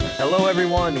Hello,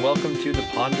 everyone. Welcome to the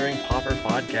Pondering Pauper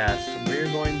podcast. We're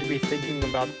going to be thinking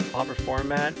about the Pauper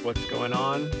format, what's going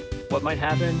on, what might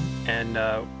happen, and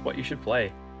what you should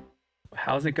play.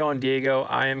 How's it going, Diego?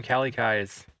 I am Cali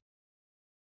Kais.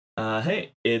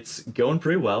 Hey, it's going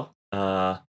pretty well.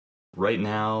 Right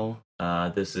now,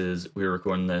 we're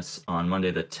recording this on Monday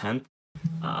the 10th.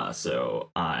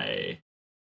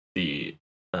 The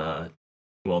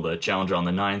challenge on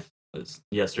the 9th was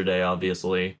yesterday,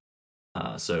 obviously.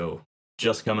 So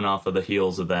just coming off of the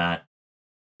heels of that.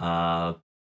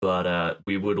 But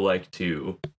we would like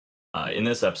to, in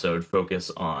this episode, focus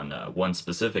on one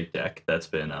specific deck that's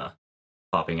been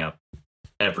popping up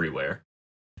everywhere.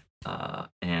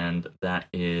 And that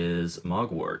is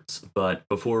Moggwarts. But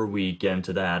before we get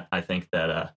into that, I think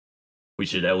that we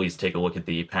should at least take a look at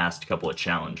the past couple of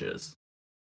challenges.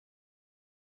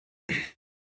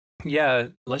 Yeah,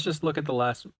 let's just look at the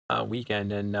last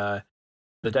weekend. And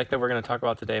the deck that we're going to talk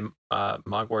about today,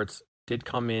 Moggwarts, did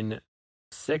come in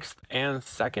 6th and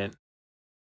 2nd,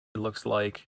 it looks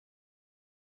like,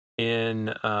 in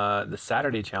the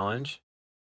Saturday challenge.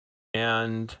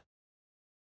 And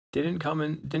didn't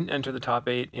enter the top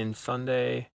 8 in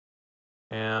Sunday,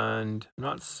 and I'm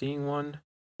not seeing one.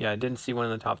 Yeah, I didn't see one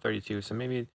in the top 32, so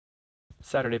maybe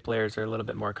Saturday players are a little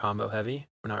bit more combo heavy.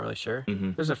 We're not really sure.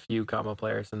 Mm-hmm. There's a few combo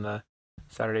players in the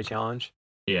Saturday challenge.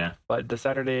 Yeah. But the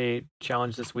Saturday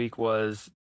challenge this week was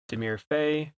Dimir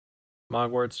Fey,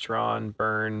 Moggwarts, Tron,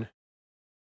 Burn,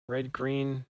 Red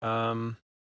Green. Looks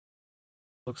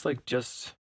like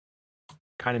just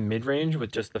kind of mid-range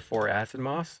with just the 4 acid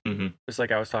moss, just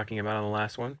like I was talking about on the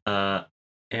last one. Then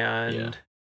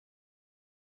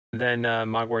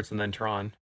Moggwarts and then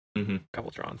Tron, a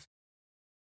couple Trons.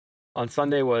 On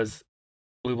Sunday was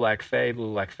Blue Black Fey,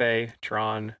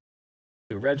 Tron,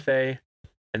 Blue Red Fey,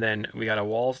 and then we got a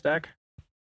walls deck,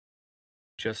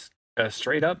 just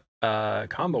straight up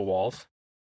combo walls.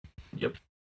 Yep.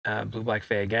 Blue Black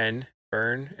Fey again,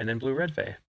 Burn, and then Blue Red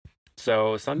Fey.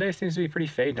 So Sunday seems to be pretty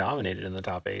Fey dominated in the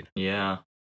top 8. Yeah.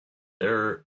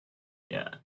 It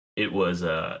was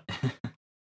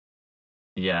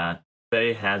yeah,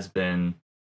 Fey has been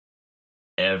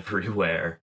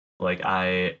everywhere. Like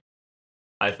I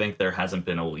think there hasn't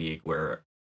been a league where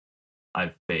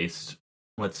I've faced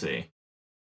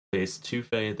 2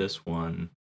 Fey this one.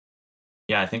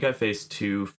 Yeah, I think I faced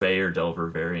 2 Fey or Delver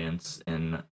variants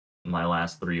in my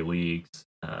last 3 leagues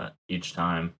each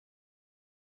time.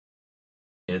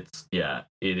 It is. Yeah,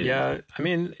 I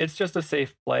mean, it's just a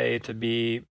safe play to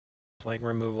be playing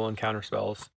removal and counter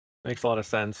spells. Makes a lot of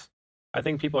sense. I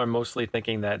think people are mostly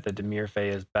thinking that the Dimir Fey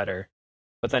is better.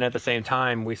 But then at the same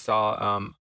time, we saw,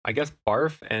 I guess,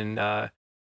 Barf and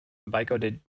Baiko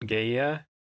de Gaia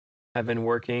have been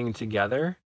working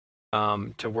together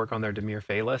to work on their Dimir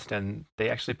Fey list, and they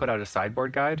actually put out a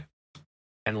sideboard guide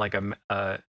and like they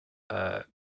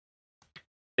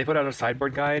put out a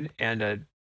sideboard guide and a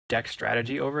deck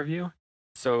strategy overview.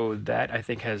 So that I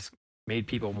think has made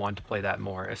people want to play that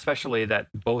more, especially that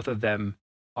both of them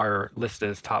are listed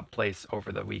as top place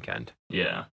over the weekend.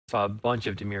 Yeah. Saw a bunch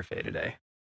of Dimir Fey today.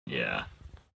 Yeah.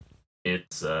 It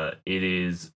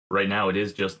is right now it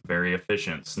is just very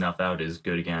efficient. Snuff Out is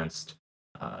good against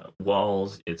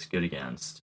walls, it's good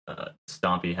against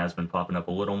Stompy has been popping up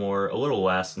a little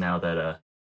less now that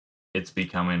it's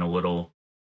becoming a little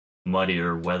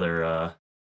muddier whether a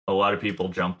lot of people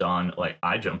jumped on, like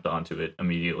I jumped onto it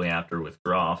immediately after with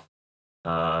Groff.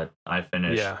 I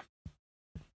finished. Yeah.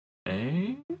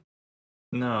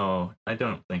 No, I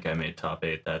don't think I made top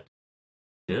 8. That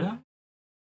did I?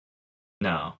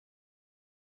 No.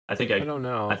 I don't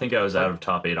know. I think I was out of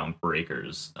top 8 on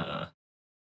breakers.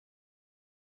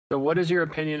 So what is your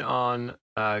opinion on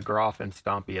Groff and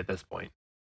Stompy at this point?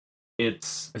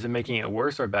 Is it making it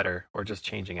worse or better, or just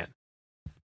changing it?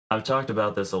 I've talked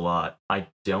about this a lot. I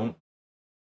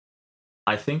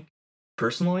think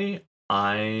personally,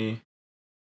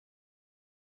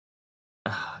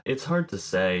 it's hard to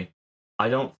say. I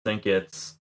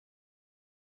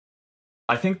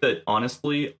think that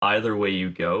honestly, either way you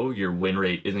go, your win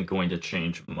rate isn't going to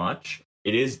change much.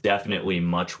 It is definitely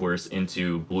much worse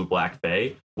into Blue Black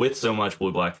Fey. With so much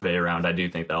Blue Black Fey around, I do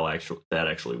think that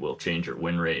actually will change your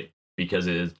win rate because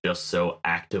it is just so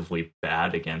actively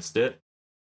bad against it.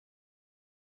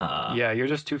 Yeah, you're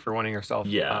just 2-for-1ing yourself.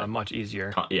 Yeah, much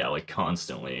easier. Like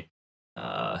constantly.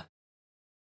 It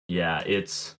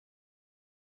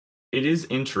is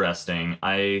interesting.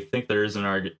 I think there is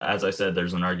as I said,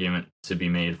 there's an argument to be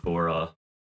made for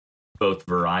both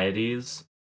varieties.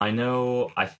 I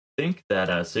think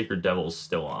that Sacred Devil's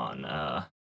still on.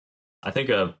 I think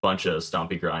a bunch of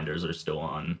Stompy Grinders are still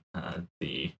on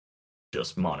the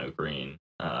just mono green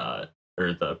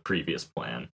or the previous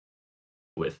plan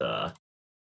with Solana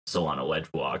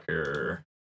Ledgewalker,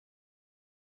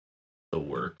 the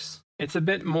works. It's a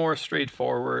bit more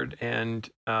straightforward, and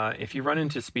if you run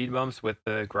into speed bumps with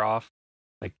the Groff,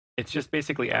 like it's just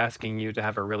basically asking you to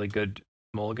have a really good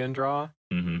mulligan draw,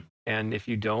 Mm-hmm. and if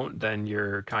you don't, then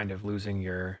you're kind of losing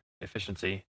your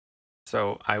efficiency.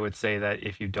 So I would say that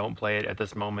if you don't play it at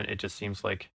this moment, it just seems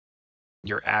like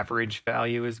your average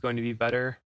value is going to be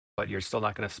better, but you're still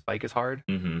not going to spike as hard.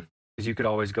 Mm-hmm. Because you could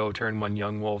always go turn 1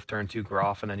 Young Wolf, turn 2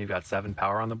 Groff, and then you've got 7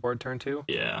 power on the board turn 2,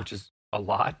 Yeah. which is a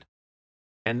lot.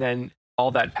 And then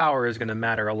all that power is going to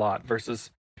matter a lot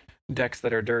versus decks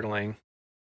that are dirtling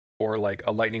or like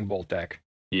a Lightning Bolt deck.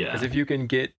 Yeah. Because if you can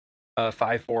get a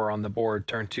 5/4 on the board,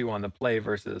 turn 2 on the play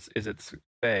versus Is It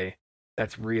Fae,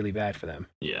 that's really bad for them.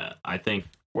 Yeah, I think.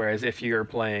 Whereas if you're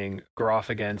playing Groff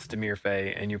against Demir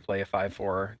Fae and you play a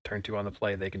 5/4, turn 2 on the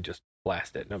play, they can just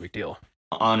blast it. No big deal.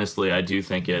 Honestly, I do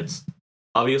think it's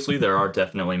obviously there are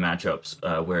definitely matchups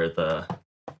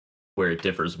where it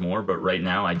differs more, but right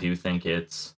now I do think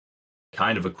it's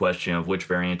kind of a question of which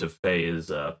variant of Fae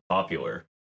is popular,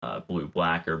 blue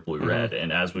black or blue red.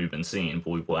 And as we've been seeing,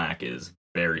 blue black is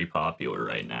very popular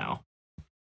right now.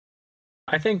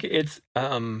 I think it's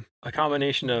a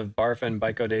combination of Barf and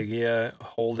Baiko de Gia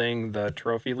holding the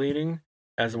trophy leading,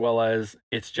 as well as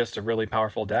it's just a really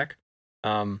powerful deck.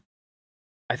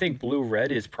 I think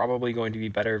blue-red is probably going to be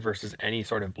better versus any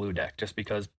sort of blue deck, just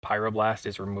because Pyroblast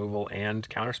is removal and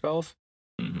counterspells.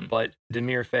 Mm-hmm. But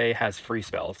Demir Fae has free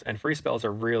spells, and free spells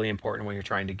are really important when you're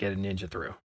trying to get a ninja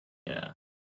through. Yeah.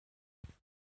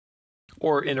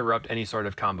 Or interrupt any sort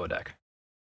of combo deck.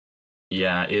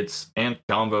 Yeah, Amp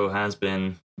combo has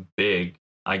been big.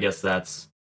 I guess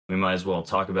we might as well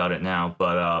talk about it now,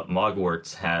 but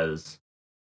Moggwarts has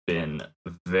been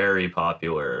very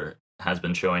popular, has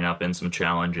been showing up in some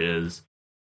challenges.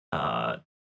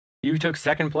 You took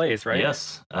second place, right?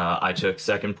 Yes, I took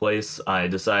second place. I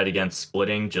decided against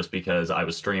splitting just because I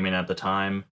was streaming at the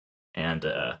time, and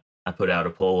I put out a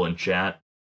poll in chat.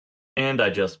 And I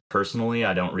just personally,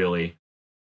 I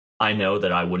know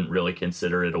that I wouldn't really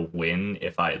consider it a win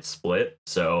if I had split.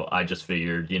 So I just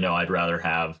figured, I'd rather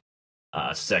have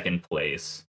second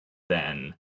place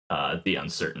than the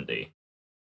uncertainty.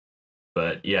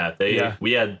 But yeah,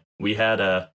 we had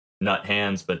nut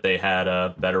hands, but they had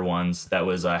better ones. That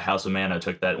was House of Mana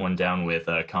took that one down with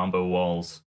combo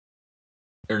walls,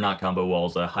 or not combo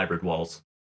walls, hybrid walls.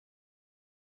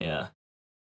 Yeah,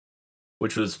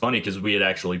 which was funny because we had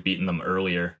actually beaten them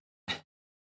earlier.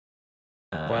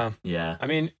 Wow. Yeah. I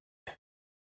mean,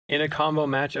 in a combo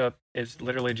matchup, it's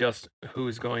literally just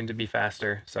who's going to be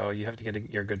faster. So you have to get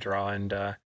your good draw, and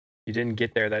you didn't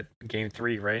get there that game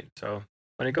 3, right? So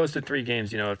when it goes to 3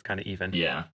 games, it's kind of even.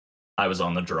 Yeah. I was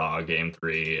on the draw game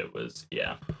 3. It was,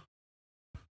 yeah.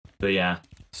 But yeah.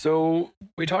 So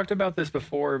we talked about this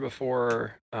before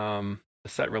the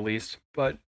set released,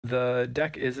 but the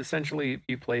deck is essentially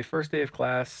you play First Day of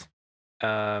Class,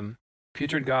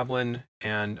 Putrid Goblin,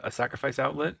 and a Sacrifice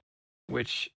Outlet,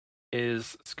 which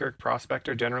is Skirk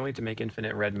Prospector generally to make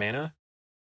infinite red mana.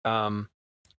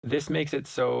 This makes it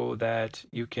so that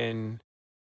you can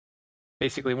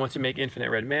basically, once you make infinite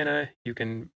red mana, you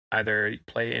can either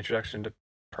play Introduction to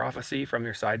Prophecy from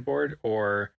your sideboard,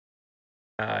 or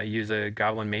use a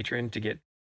Goblin Matron to get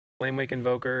Flamewake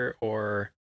Invoker,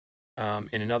 or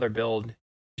in another build,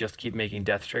 just keep making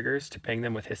death triggers to ping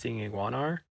them with Hissing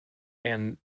Iguanar,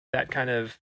 and that kind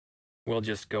of will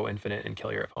just go infinite and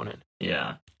kill your opponent.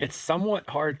 Yeah. It's somewhat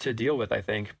hard to deal with, I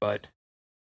think, but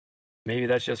maybe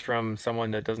that's just from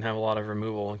someone that doesn't have a lot of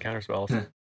removal and counterspells.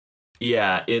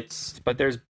 Yeah, But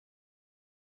there's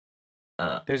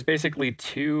basically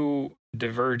 2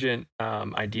 divergent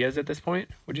ideas at this point,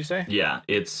 would you say? Yeah,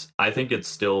 I think it's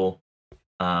still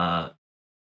last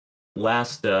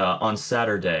on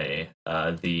Saturday,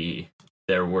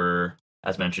 there were,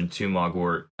 as mentioned, 2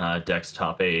 Moggwart decks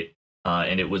top 8,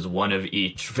 and it was one of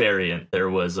each variant. There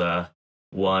was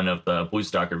one of the Blue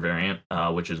Stalker variant,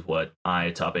 which is what I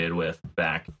top 8'd with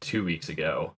back 2 weeks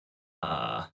ago.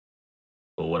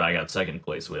 What I got second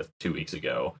place with 2 weeks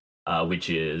ago, which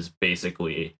is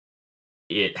basically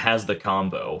it has the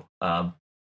combo, but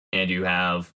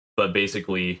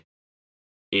basically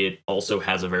it also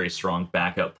has a very strong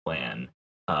backup plan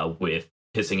with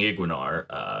Hissing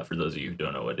Iguanar. For those of you who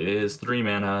don't know what it is, 3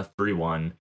 mana,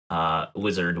 3/1.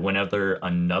 Lizard, whenever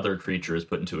another creature is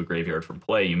put into a graveyard from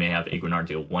play, you may have Iguanar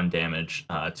deal 1 damage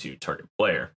to target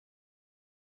player.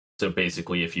 So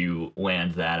basically, if you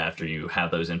land that after you have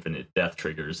those infinite death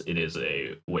triggers, it is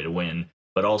a way to win.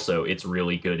 But also, it's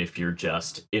really good if you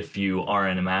are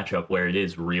in a matchup where it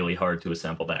is really hard to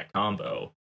assemble that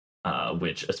combo.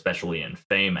 which especially in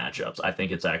Fey matchups, I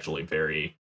think it's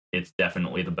actually it's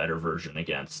definitely the better version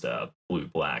against blue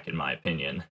black in my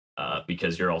opinion,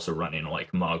 because you're also running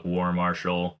like Mog War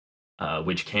Marshal,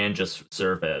 which can just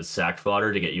serve as sack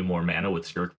fodder to get you more mana with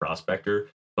Skirk Prospector,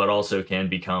 but also can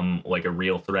become like a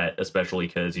real threat, especially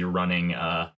because you're running,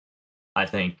 I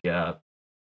think, Pepe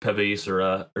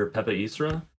Isra or Pepe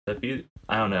Isra?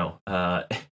 I don't know.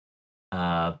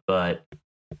 But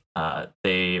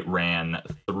they ran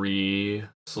 3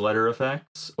 Sledder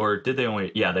effects, or did they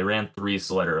only? Yeah, they ran 3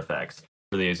 Sledder effects.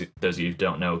 For those of you who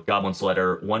don't know, Goblin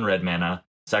Sledder, 1 red mana,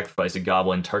 sacrifice a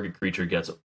goblin, target creature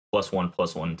gets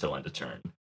 +1/+1 until end of turn.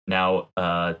 Now,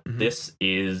 this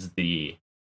is the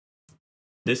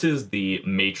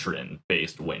matron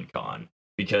based win con,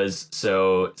 because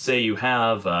so say you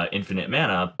have infinite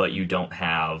mana, but you don't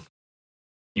have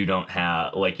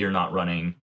like you're not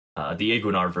running the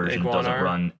Iguanar version doesn't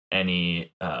run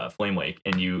any Flame Wake,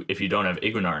 and if you don't have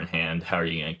Iguanar in hand, how are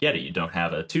you going to get it? You don't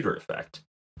have a tutor effect.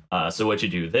 So what you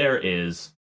do there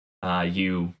is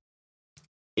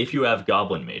if you have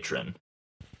Goblin Matron,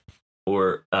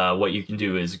 or what you can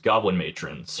do is Goblin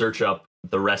Matron, search up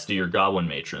the rest of your Goblin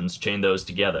Matrons, chain those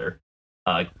together,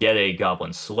 get a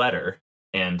Goblin Sledder,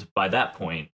 and by that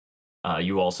point,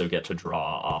 you also get to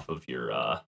draw off of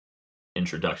your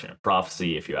Introduction of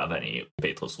Prophecy. If you have any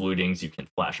Faithless Lootings, you can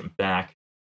flash them back.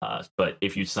 But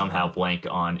if you somehow blank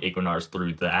on Iguanars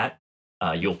through that,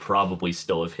 you'll probably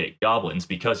still have hit goblins,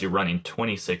 because you're running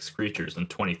 26 creatures and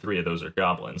 23 of those are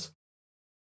goblins.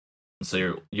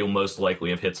 So you'll most likely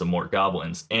have hit some more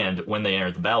goblins. And when they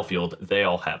enter the battlefield, they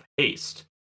all have haste,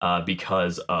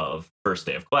 because of First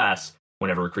Day of Class.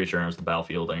 Whenever a creature enters the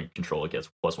battlefield and you control it, gets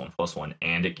 +1/+1,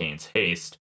 and it gains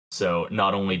haste. So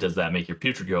not only does that make your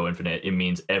Putrid go infinite, it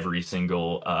means every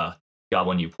single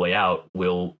goblin you play out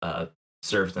will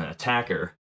serve as an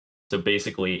attacker. So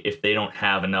basically, if they don't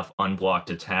have enough unblocked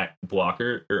attack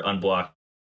blocker or unblocked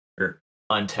or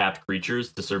untapped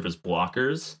creatures to serve as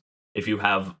blockers, if you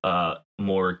have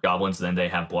more goblins than they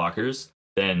have blockers,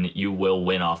 then you will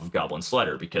win off of Goblin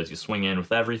Sledder, because you swing in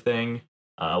with everything.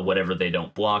 Whatever they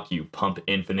don't block, you pump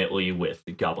infinitely with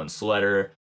Goblin Sledder,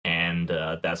 and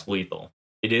that's lethal.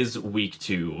 It is weaker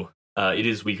to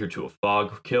a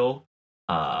fog kill,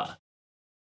 but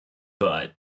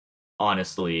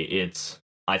honestly,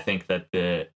 I think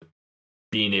that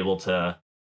being able to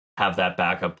have that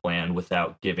backup plan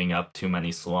without giving up too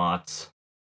many slots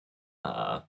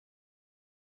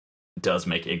does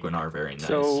make Iguanar very nice.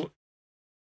 So,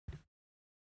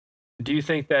 do you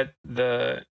think that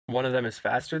one of them is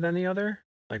faster than the other?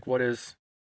 Like, what is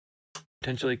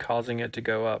potentially causing it to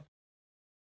go up?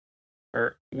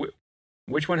 Or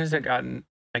which one has it gotten?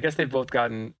 I guess they've both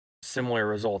gotten similar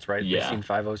results, right? Yeah. We've seen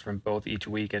 5-0s from both each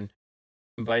week, and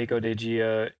Baiko De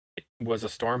Gia was a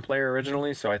Storm player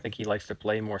originally, so I think he likes to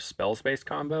play more spells-based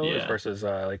combos versus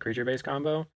like creature-based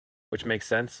combo, which makes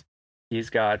sense. He's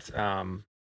got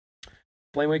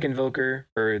Flamewake Invoker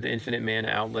for the infinite mana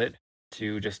outlet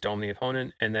to just dome the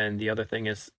opponent, and then the other thing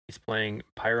is he's playing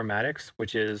Pyromatics,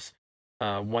 which is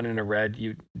 1 in a red,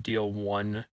 you deal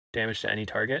 1 damage to any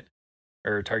target,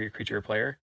 or target creature or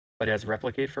player, but it has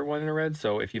Replicate for 1 in a red,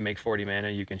 so if you make 40 mana,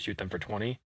 you can shoot them for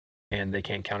 20, and they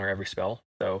can't counter every spell.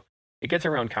 So it gets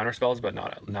around counter spells, but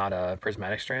not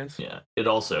Prismatic Strands. Yeah, it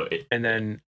also... and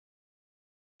then...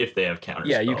 if they have counter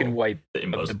yeah, spell, you can wipe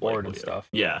the board and stuff.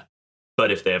 Yeah,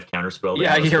 but if they have counter spell...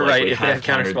 yeah, you're right. If they have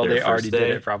counter spell, they already did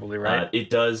it, probably, right?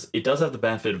 It does have the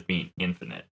benefit of being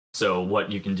infinite. So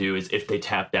what you can do is, if they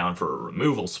tap down for a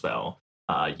removal spell,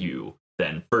 you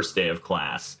then First Day of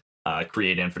Class,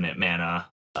 create infinite mana,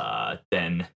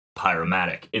 then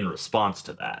Pyromatic in response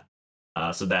to that.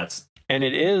 So that's... and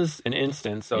it is an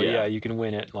instant, so yeah, you can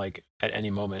win it like at any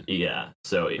moment. Yeah,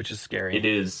 so which is scary.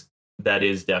 That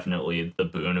is definitely the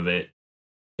boon of it,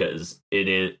 because it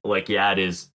is like, it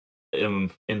is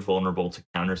invulnerable to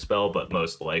counterspell, but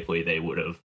most likely they would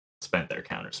have spent their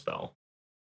counterspell.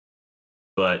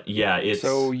 But yeah, it's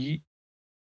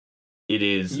it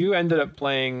is. You ended up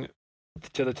playing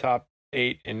to the top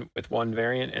 8 with one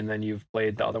variant, and then you've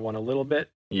played the other one a little bit.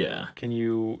 Yeah. Can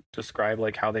you describe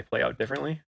like how they play out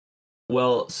differently?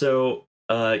 Well, so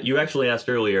you actually asked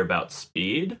earlier about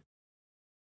speed.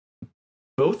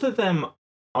 Both of them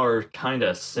are kind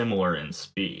of similar in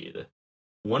speed.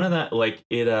 One of that, like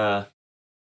it, I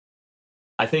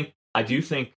do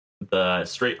think the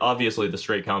straight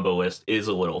combo list is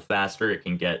a little faster. It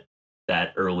can get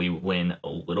that early win a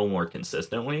little more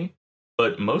consistently,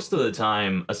 but most of the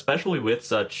time, especially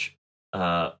with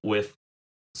with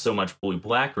so much blue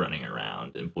black running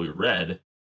around and blue red,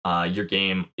 your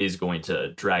game is going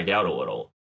to drag out a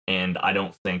little. And I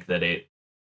don't think that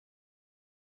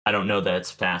I don't know that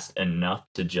it's fast enough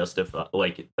to justify,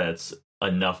 like, that's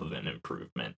enough of an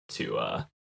improvement to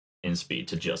in speed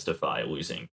to justify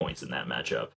losing points in that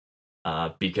matchup.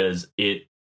 Because it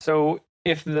So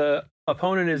if the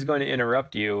opponent is going to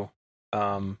interrupt you,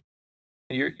 um,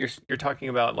 you're talking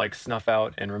about like snuff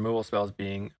out and removal spells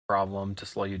being a problem to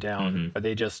slow you down. mhm, Are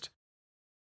they just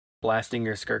blasting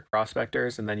your Skirk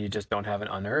prospectors and then you just don't have an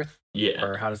unearth, yeah,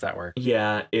 or how does that work?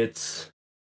 yeah, it's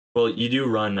well, you do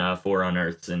run 4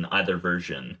 unearths in either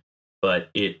version, but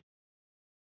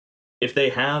if they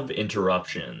have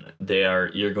interruption,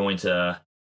 you're going to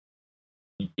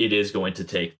it is going to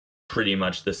take pretty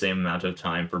much the same amount of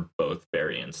time for both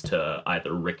variants to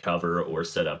either recover or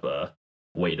set up a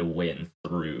way to win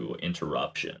through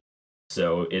interruption.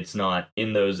 So it's not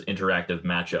in those interactive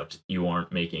matchups, you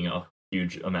aren't making a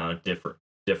huge amount of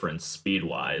difference speed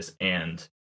wise. And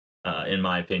in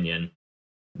my opinion,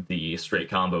 the straight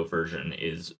combo version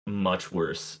is much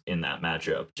worse in that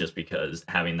matchup just because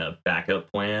having the backup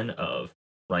plan of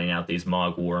running out these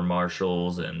Mogwar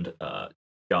marshals and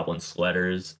goblin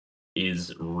sledders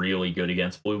is really good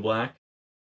against blue black.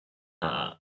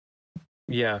 Uh,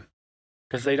 Yeah,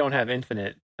 because they don't have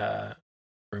infinite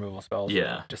removal spells.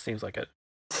 yeah, Just seems like it.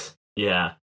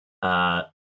 yeah. Uh,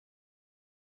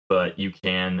 but you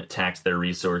can tax their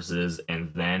resources,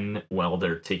 and then while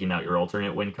they're taking out your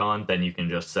alternate win con, then you can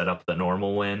just set up the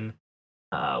normal win.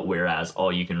 Whereas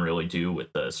all you can really do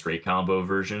with the straight combo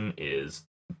version is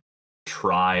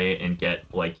try and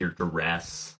get like your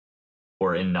duress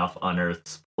or enough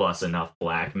unearths plus enough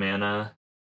black mana,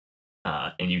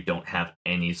 and you don't have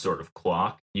any sort of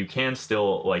clock. You can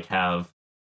still like have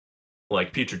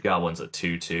like putrid goblins at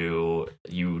 2/2.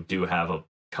 You do have a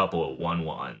couple of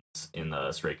 1/1s in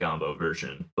the straight combo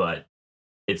version, but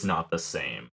it's not the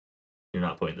same. You're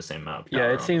not putting the same amount of Yeah, power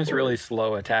it on the seems really board.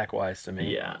 slow attack wise to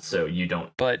me. Yeah, so you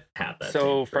don't But have that same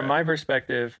so from threat. my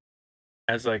perspective,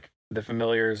 as like the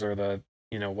familiars or the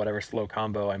whatever slow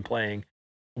combo I'm playing,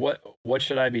 what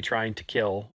should I be trying to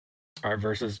kill, or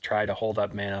versus try to hold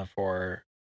up mana for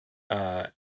uh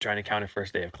trying to counter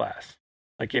first day of class?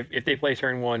 Like if they play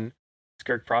turn one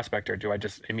Skirk Prospector, do I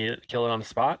just immediately kill it on the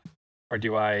spot, or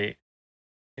do I,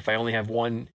 if I only have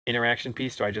one interaction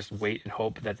piece, do I just wait and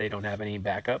hope that they don't have any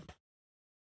backup?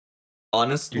 Do you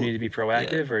Honestly, need to be yeah,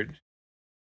 proactive, or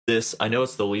this I know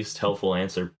it's the least helpful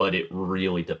answer, but it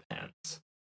really depends.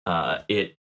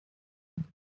 It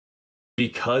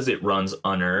because it runs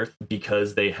unearth,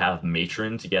 because they have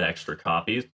matron to get extra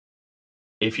copies.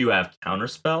 If you have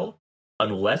counterspell,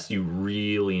 unless you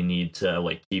really need to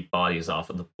like keep bodies off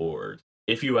of the board,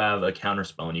 if you have a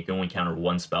counterspell and you can only counter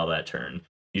one spell that turn,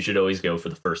 you should always go for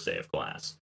the first day of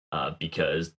class.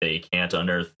 Because they can't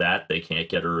unearth that, they can't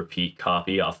get a repeat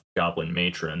copy off Goblin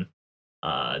Matron.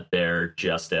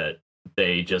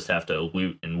 They just have to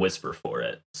loot and whisper for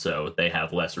it, so they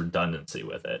have less redundancy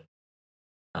with it.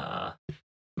 Uh,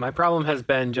 my problem has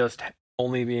been just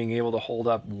only being able to hold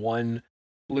up one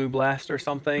blue blast or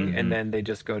something, and mhm, then they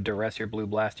just go duress your blue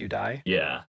blast, you die.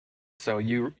 yeah, So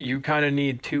you kind of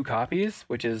need two copies,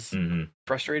 which is hmm,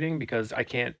 frustrating because I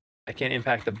can't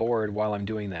impact the board while I'm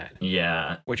doing that,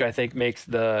 yeah, which I think makes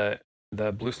the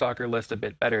blue stalker list a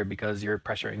bit better because you're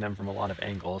pressuring them from a lot of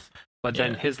angles. But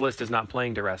then yeah. his list is not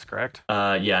playing duress, correct?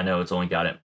 Yeah, no, it's only got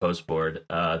it post board.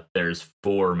 There's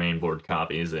 4 main board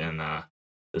copies in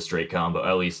the straight combo.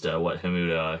 At least what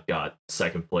Hamuda got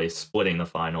second place, splitting the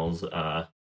finals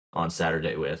on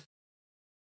Saturday with.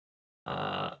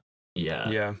 Uh, yeah,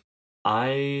 Yeah.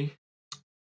 I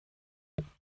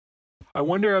I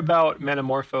wonder about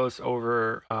Metamorphose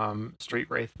over Street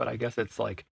Wraith, but I guess it's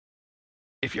like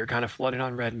if you're kind of flooding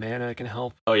on red mana, it can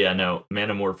help. oh yeah, no,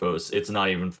 Manamorphose. It's not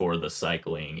even for the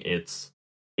cycling.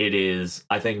 It is.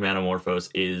 I think Manamorphose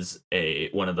is a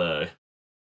one of the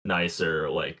nicer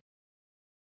like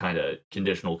kind of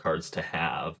conditional cards to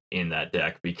have in that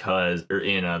deck because or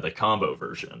in the combo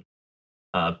version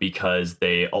because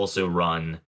they also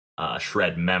run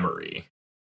shred memory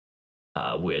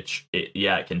which it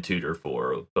can tutor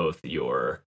for both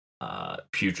your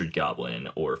putrid goblin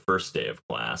or first day of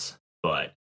class,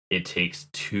 but it takes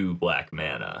 2 black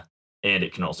mana, and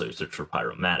it can also search for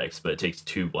pyromatics, but it takes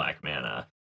 2 black mana,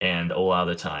 and a lot of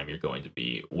the time you're going to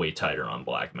be way tighter on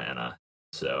black mana.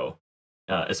 So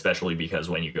especially because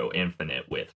when you go infinite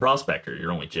with prospector,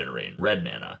 you're only generating red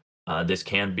mana. This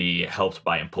can be helped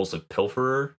by impulsive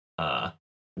pilferer,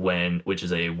 which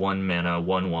is a 1 mana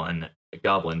 1/1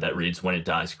 goblin that reads when it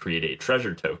dies, create a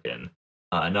treasure token.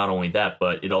 Not only that,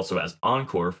 but it also has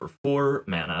Encore for 4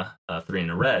 mana, 3 in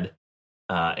a red,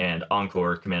 and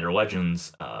Encore Commander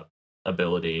Legends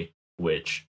ability,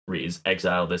 which reads,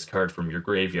 exile this card from your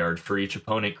graveyard. For each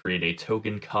opponent, create a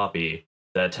token copy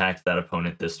that attacks that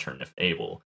opponent this turn if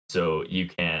able. So you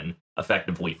can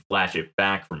effectively flash it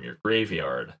back from your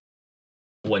graveyard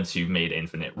once you've made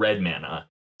infinite red mana,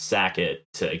 sack it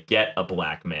to get a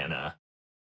black mana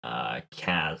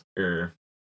cast, or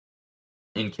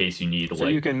in case you need So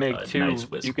you can make Night's two.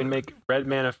 Whisper. You can make red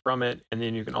mana from it, and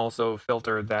then you can also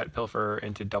filter that pilfer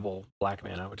into double black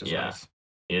mana, which is nice.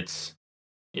 It's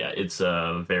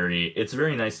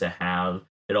very nice to have.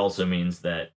 It also means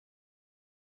that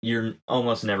you're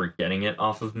almost never getting it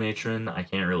off of Matron. I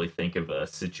can't really think of a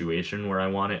situation where I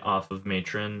want it off of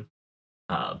Matron.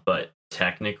 But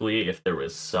technically, if there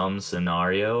was some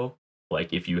scenario,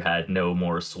 like if you had no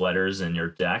more sweaters in your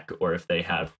deck, or if they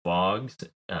had fogs,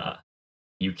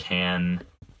 you can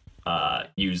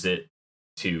use it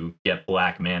to get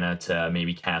black mana to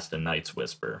maybe cast a Night's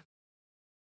Whisper.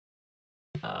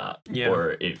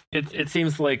 Or it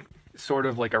seems like sort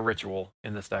of like a ritual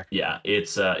in this deck. Yeah,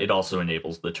 it also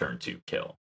enables the turn 2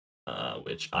 kill,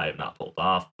 which I have not pulled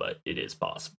off, but it is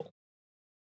possible.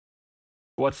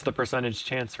 What's the percentage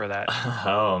chance for that?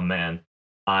 Oh man,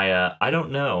 I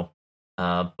don't know,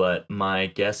 but my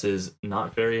guess is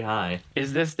not very high.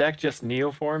 Is this deck just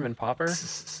Neoform and Pauper?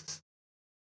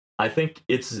 I think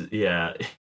it's The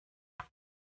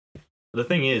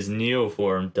thing is,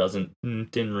 Neoform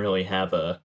didn't really have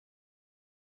a,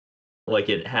 like,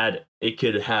 it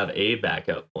could have a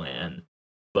backup plan,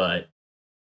 but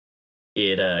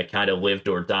it kind of lived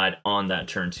or died on that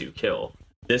turn 2 kill.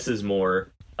 This is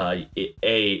more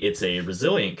it's a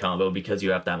resilient combo because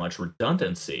you have that much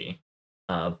redundancy,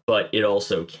 but it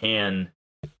also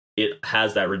it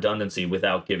has that redundancy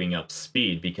without giving up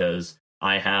speed, because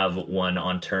I have won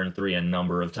on turn 3 a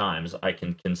number of times. I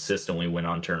can consistently win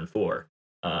on turn 4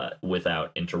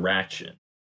 without interaction.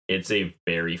 It's a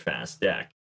very fast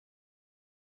deck.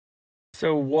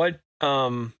 So what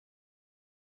how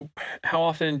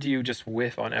often do you just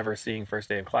whiff on ever seeing first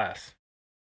day of class?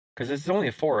 Because it's only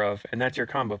a 4 of, and that's your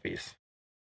combo piece.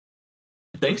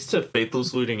 Thanks to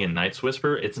Faithless Looting and Night's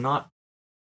Whisper, it's not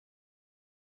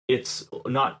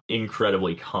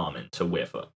incredibly common to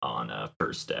whiff on a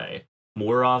first day.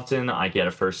 More often, I get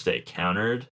a first day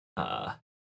countered, or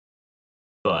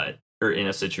in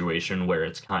a situation where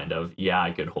it's kind of, yeah,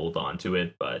 I could hold on to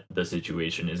it, but the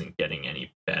situation isn't getting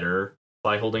any better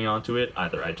by holding on to it.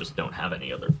 Either I just don't have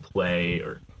any other play,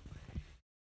 or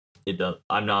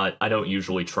I don't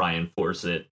usually try and force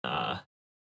it.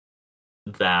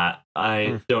 That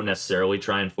I don't necessarily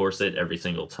try and force it every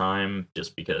single time,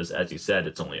 just because, as you said,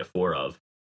 it's only a 4 of.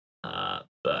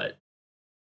 But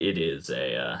it is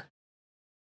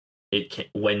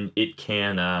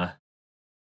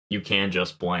you can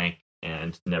just blank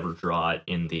and never draw it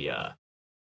in the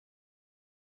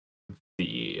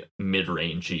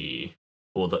mid-rangey,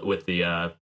 with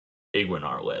the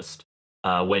Iguanar list.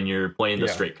 When you're playing the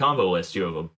straight combo list, you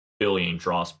have a billion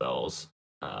draw spells.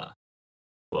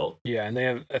 And they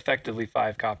have effectively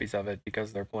 5 copies of it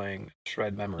because they're playing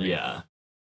Shred Memory. Yeah,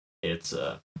 it's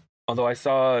although I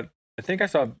think I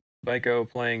saw Baiko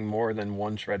playing more than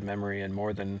one Shred Memory and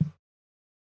more than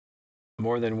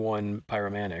one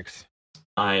Pyromanics.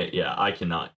 I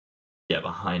cannot get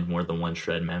behind more than one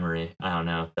Shred Memory. I don't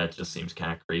know. That just seems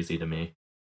kind of crazy to me.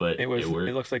 But it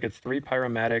looks like it's 3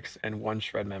 Pyromatics and 1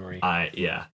 Shred Memory. I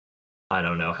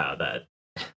don't know how that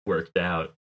worked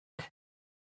out.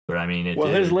 But I mean,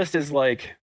 his list is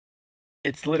like,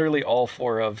 it's literally all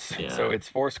 4 ofs. Yeah. So it's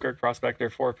 4 Skirk Prospector,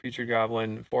 4 Future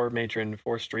Goblin, 4 Matron,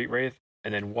 4 Street Wraith,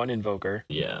 and then 1 Invoker.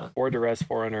 Yeah. 4 Duress,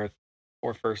 4 Unearth,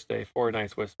 4 First Day, 4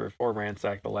 Night's Whisper, 4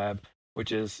 Ransack the Lab,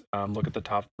 which is look at the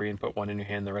top 3 and put 1 in your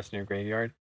hand, the rest in your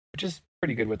graveyard, which is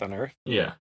pretty good with Unearth.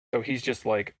 Yeah. So he's just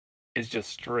like, is just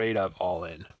straight up all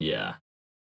in. Yeah.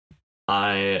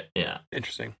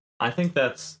 Interesting. I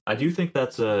do think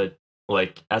that's a,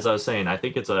 like, as I was saying, I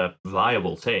think it's a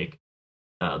viable take.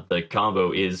 The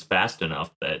combo is fast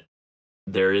enough that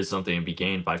there is something to be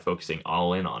gained by focusing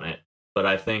all in on it. But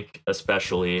I think,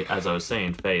 especially, as I was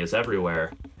saying, Fae is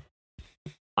everywhere.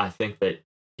 I think that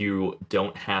you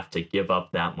don't have to give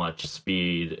up that much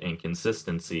speed and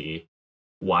consistency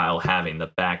while having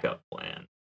the backup plan.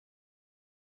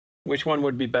 Which one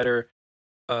would be better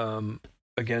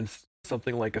against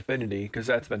something like Affinity? Because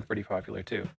that's been pretty popular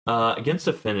too. Against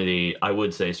Affinity, I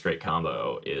would say straight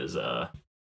combo is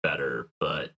better,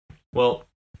 but, well,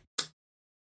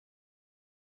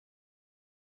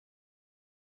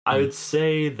 I would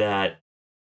say that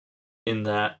in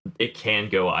that it can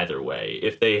go either way.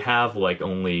 If they have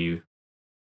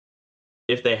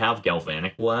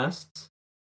Galvanic Blasts,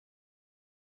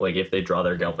 like if they draw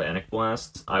their Galvanic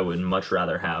Blasts, I would much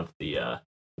rather have the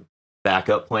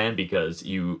backup plan because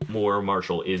more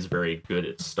Marshall is very good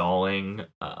at stalling.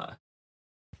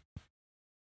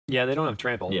 Yeah, they don't have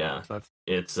trample. Yeah, So that's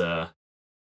it's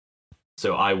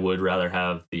so I would rather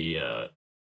have the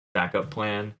backup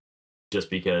plan just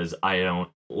because I don't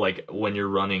like when you're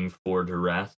running for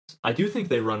duress. I do think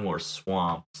they run more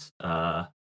swamps.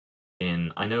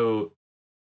 In I know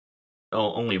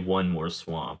only one more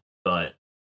swamp, but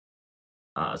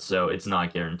so it's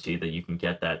not guaranteed that you can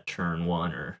get that turn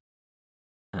one or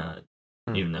uh,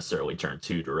 even necessarily turn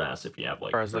two duress if you have as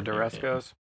like far as the Threatening duress Pin.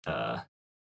 goes. Uh,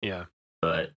 Yeah.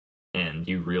 but and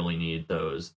you really need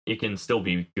those. It can still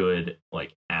be good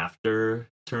like after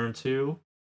turn two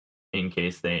in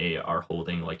case they are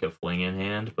holding like a fling in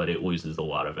hand, but it loses a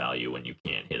lot of value when you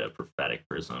can't hit a prophetic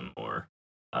prism or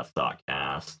a thought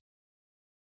cast.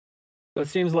 So it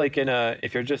seems like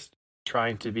if you're just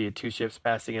trying to be 2 ships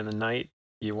passing in the night,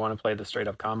 you want to play the straight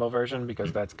up combo version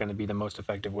because that's going to be the most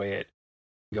effective way at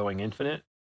going infinite.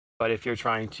 But if you're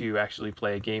trying to actually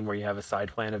play a game where you have a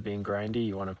side plan of being grindy,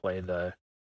 you want to play the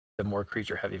more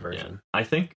creature heavy version. Yeah. I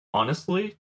think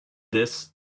honestly,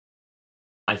 this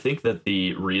I think that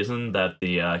the reason that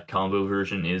the combo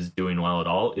version is doing well at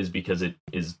all is because it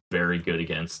is very good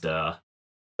against the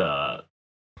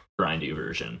grindy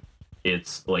version.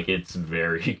 It's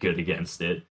very good against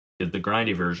it. The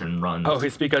grindy version runs. Oh,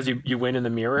 it's because you win in the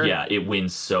mirror? Yeah, it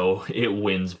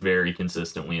wins very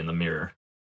consistently in the mirror.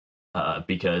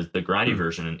 Because the grindy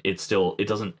version, it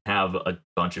doesn't have a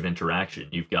bunch of interaction.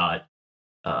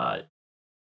 Uh,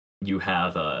 you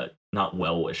have not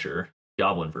Well Wisher,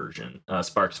 Goblin version,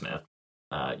 Sparksmith.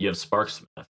 You have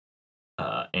Sparksmith,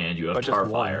 and you have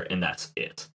Tarfire, and that's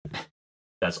it.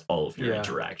 That's all of your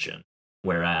interaction.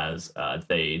 Whereas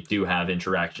they do have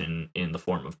interaction in the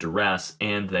form of duress,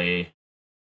 and they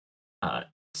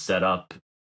set up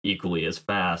equally as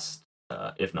fast,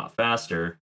 if not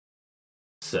faster.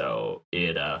 So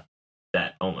it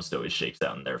that almost always shakes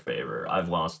out in their favor. I've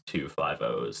lost 2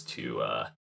 5-0s to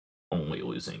only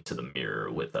losing to the mirror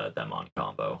with them on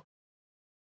combo.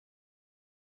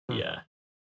 Yeah.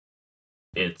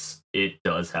 It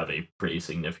does have a pretty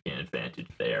significant advantage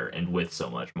there, and with so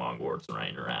much Moggwarts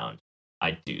running around,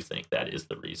 I do think that is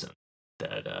the reason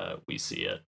that we see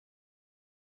it.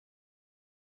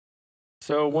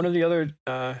 So one of the other,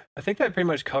 I think that pretty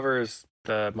much covers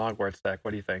the Moggwarts deck.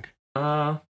 What do you think?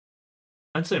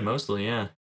 I'd say mostly, yeah.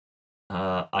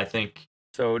 I think.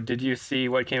 So did you see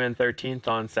what came in 13th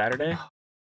on Saturday?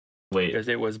 Wait, because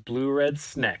it was Blue Red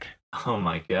Sneck. Oh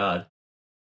my god.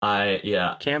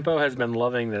 Yeah. Campo has been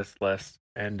loving this list,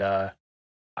 and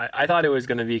I thought it was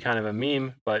going to be kind of a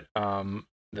meme, but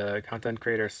the content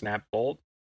creator Snap Bolt,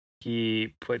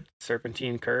 he put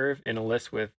Serpentine Curve in a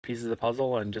list with pieces of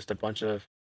puzzle and just a bunch of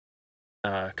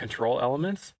control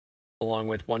elements, along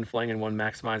with 1 fling and 1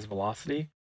 maximized velocity,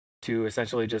 to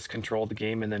essentially just control the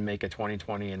game and then make a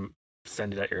 20/20 and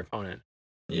send it at your opponent.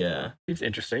 Yeah. It's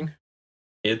interesting.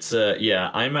 It's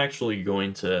yeah, I'm actually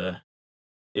going to.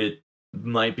 It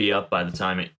might be up by the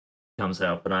time it comes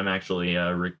out, but I'm actually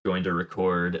going to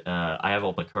record. I have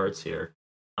all the cards here.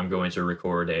 I'm going to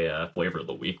record a flavor of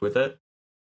the week with it.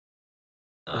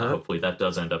 Hopefully that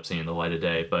does end up seeing the light of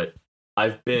day. But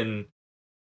I've been.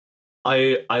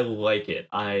 I like it.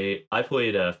 I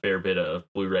played a fair bit of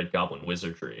Blue Red Goblin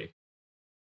Wizardry.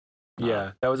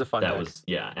 Yeah, that was a fun. That was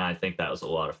and I think that was a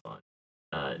lot of fun.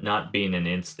 Not being an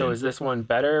instant. So is this one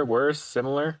better, worse,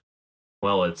 similar?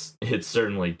 Well, it's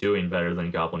certainly doing better than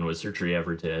Goblin Wizardry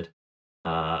ever did.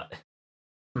 Well,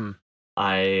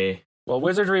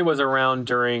 Wizardry was around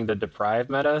during the Deprive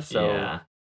meta, so yeah.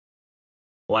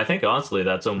 Well, I think honestly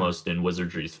that's almost in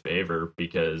Wizardry's favor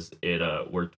because it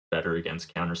worked better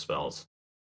against counterspells.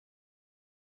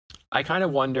 I kind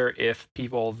of wonder if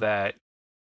people that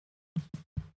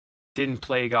didn't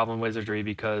play Goblin Wizardry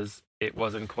because it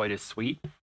wasn't quite as sweet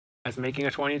as making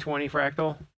a 20/20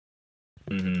 fractal.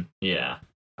 Yeah.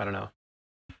 I don't know.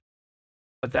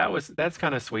 But that's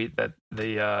kind of sweet that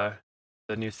the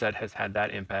new set has had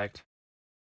that impact.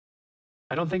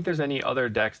 I don't think there's any other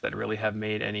decks that really have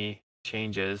made any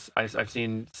changes. I've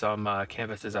seen some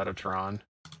canvases out of Tron.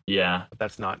 Yeah. But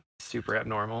that's not super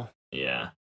abnormal. Yeah.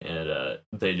 And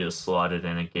they just slotted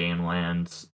in a game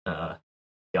land,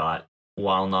 got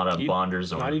while not a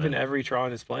Bonders ornament. Not even every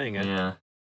Tron is playing it. Yeah.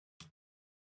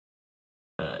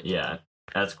 Yeah.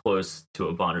 As close to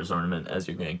a Bonders ornament as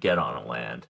you're going to get on a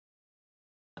land.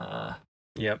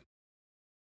 Yep.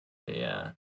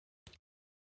 Yeah.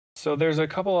 So there's a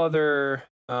couple other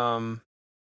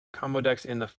combo decks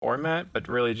in the format, but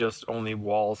really just only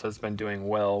Walls has been doing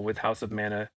well with House of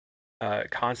Mana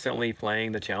constantly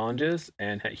playing the challenges,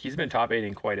 and he's been top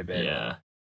 8ing quite a bit. Yeah.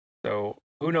 So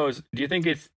who knows? Do you think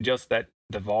it's just that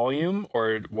the volume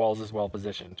or Walls is well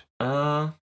positioned?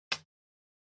 Uh,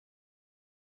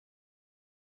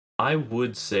 I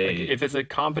would Like say if it's a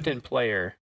competent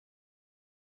player,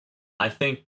 I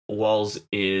think Walls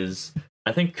is.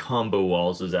 I think combo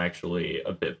Walls is actually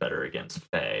a bit better against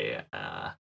Fae.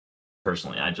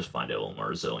 Personally, I just find it a little more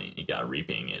resilient. You got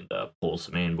Reaping and Pulse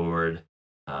mainboard.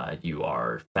 You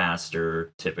are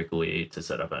faster typically to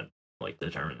set up a like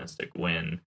deterministic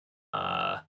win.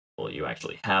 Uh, well, you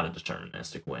actually have a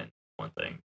deterministic win. One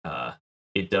thing.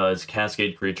 It does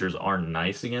Cascade creatures are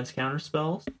nice against counter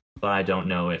spells, but I don't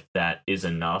know if that is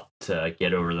enough to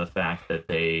get over the fact that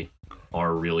they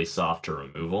are really soft to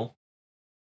removal.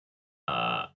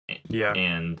 Uh, yeah.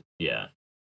 and yeah,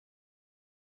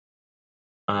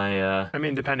 I I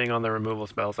mean, depending on the removal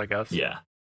spells, I guess, yeah,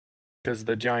 because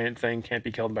the giant thing can't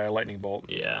be killed by a lightning bolt.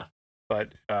 yeah,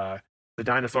 But the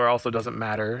dinosaur also doesn't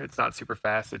matter. It's not super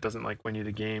fast. It doesn't like win you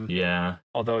the game. yeah.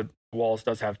 Although Walls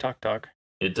does have Tuk Tuk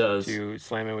It does. to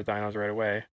slam it with dinos right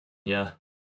away. Yeah.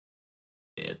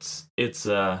 It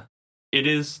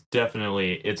is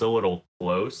definitely it's a little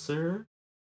closer,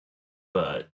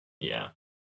 but yeah.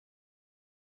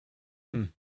 Hmm.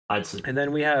 I'd say And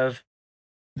then we have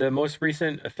the most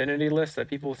recent affinity list that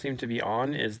people seem to be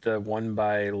on is the one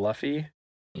by Luffy.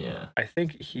 yeah. I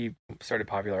think he started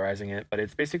popularizing it, but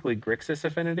it's basically Grixis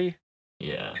affinity,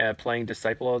 Yeah. playing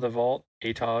Disciple of the Vault,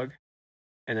 Atog,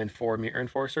 and then 4 Mirror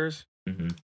Enforcers Hmm.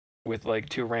 with like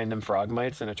 2 random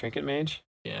Frogmites and a Trinket Mage.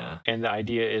 Yeah. And the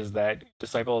idea is that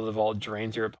Disciple of the Vault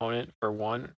drains your opponent for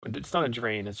 1. It's not a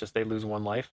drain, it's just they lose 1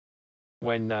 life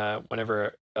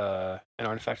whenever an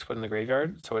artifact's put in the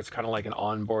graveyard. So it's kind of like an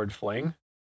onboard fling.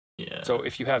 Yeah. So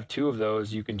if you have 2 of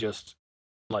those, you can just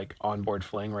like onboard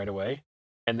fling right away.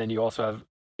 And then you also have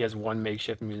he has 1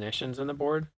 makeshift munitions in the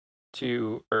board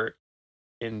or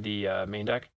in the main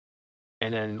deck.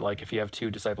 And then like if you have 2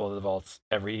 Disciple of the Vaults,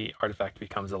 every artifact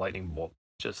becomes a lightning bolt.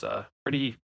 Just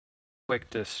pretty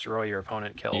quick destroy your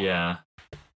opponent kill. Yeah.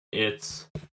 It's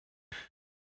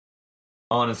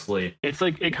honestly It's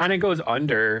like it kind of goes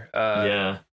under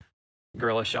yeah.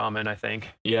 Gorilla Shaman, I think.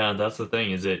 Yeah, that's the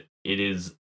thing, is it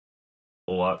is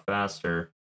a lot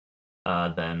faster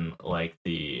than like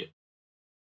the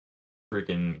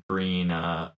freaking green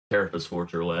Carapace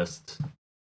Forger list.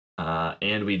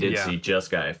 And we did see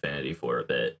Just Guy Affinity for a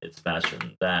bit. It's faster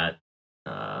than that.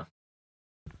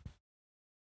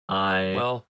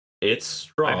 It's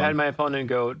strong. I've had my opponent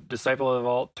go Disciple of the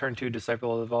Vault, turn 2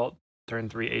 Disciple of the Vault, turn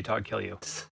 3 Atog kill you.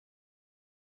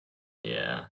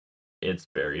 Yeah, it's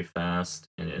very fast,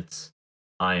 and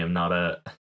I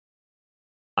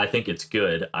think it's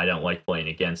good. I don't like playing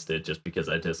against it just because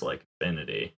I dislike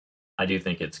Affinity. I do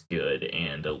think it's good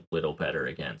and a little better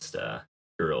against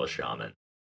Gorilla Shaman.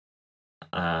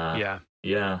 Yeah.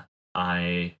 Yeah,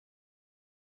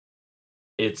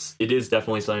 it is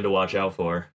definitely something to watch out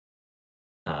for.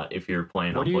 If you're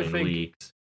playing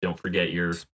leagues, don't forget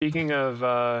your. Speaking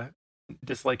of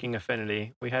disliking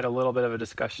Affinity, we had a little bit of a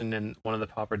discussion in one of the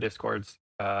Pauper Discords,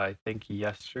 I think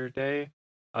yesterday,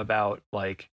 about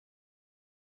like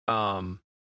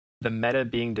the meta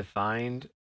being defined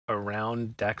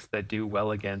around decks that do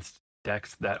well against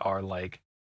decks that are like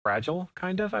fragile,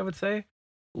 kind of, I would say,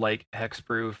 like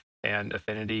Hexproof and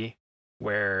Affinity,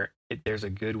 where there's a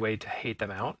good way to hate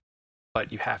them out,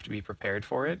 but you have to be prepared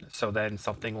for it. So then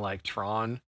something like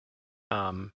Tron,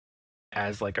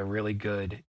 as like a really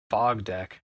good fog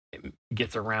deck, it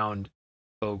gets around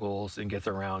Bogles and gets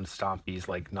around Stompies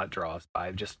like nut draws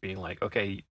by just being like,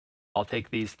 okay, I'll take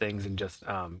these things and just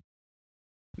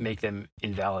make them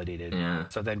invalidated. Yeah.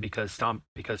 So then because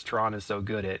Tron is so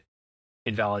good at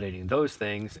invalidating those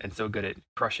things and so good at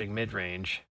crushing mid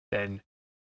range, then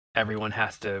everyone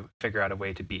has to figure out a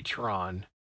way to beat Tron,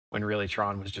 when really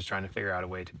Tron was just trying to figure out a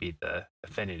way to beat the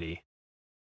Affinity.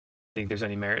 Think there's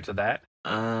any merit to that?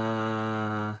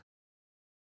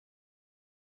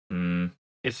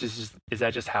 It's just is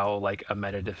that just how like a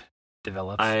meta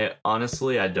develops?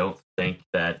 I don't think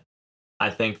that. I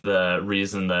think the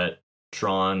reason that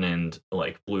Tron and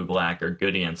like Blue Black are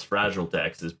good against fragile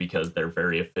decks is because they're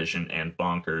very efficient and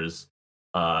bonkers,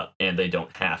 and they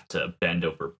don't have to bend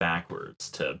over backwards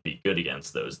to be good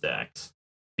against those decks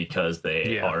because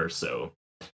they are so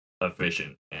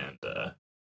efficient and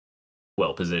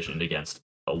well positioned against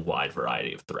a wide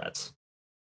variety of threats.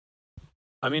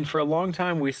 I mean, for a long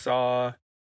time we saw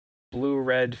Blue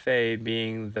Red Fae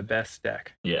being the best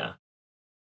deck. Yeah.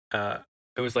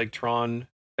 It was like Tron,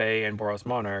 Fae, and Boros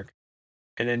Monarch,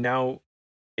 and then now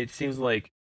it seems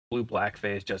like Blue Black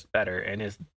Fae is just better. And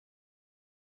is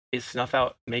Snuff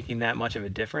Out making that much of a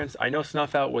difference? I know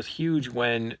Snuff Out was huge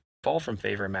when fall from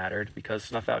favor mattered because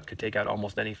Snuff Out could take out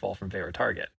almost any fall from favor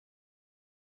target.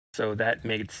 So that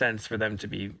made sense for them to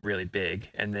be really big,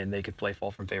 and then they could play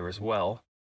fall from favor as well.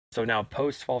 So now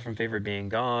post fall from favor being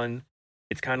gone,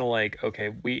 it's kind of like,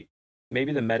 okay,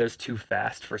 maybe the meta's too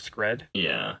fast for Skred.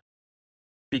 Yeah.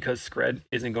 Because Skred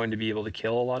isn't going to be able to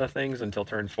kill a lot of things until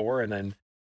turn 4, and then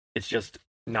it's just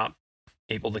not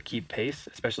able to keep pace,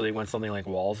 especially when something like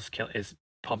Walls is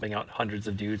pumping out hundreds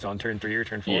of dudes on turn 3 or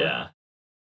turn 4. Yeah.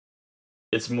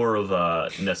 It's more of a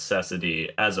necessity.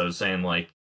 As I was saying,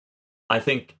 like, I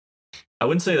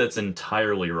wouldn't say that's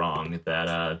entirely wrong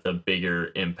that the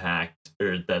bigger impact,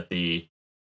 or that the,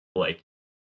 like,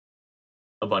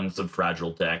 abundance of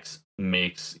fragile decks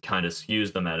kind of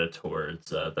skews the meta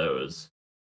towards those,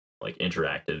 like,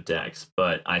 interactive decks.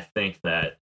 But I think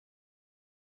that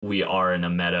we are in a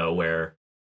meta where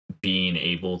being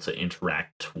able to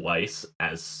interact twice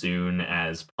as soon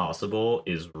as possible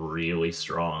is really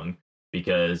strong,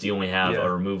 because you only have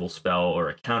a removal spell or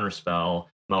a counter spell.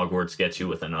 Moggwarts gets you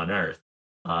with an Unearth.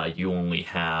 You only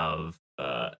have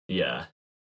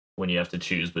when you have to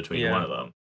choose between one of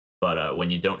them. But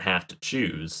when you don't have to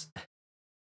choose,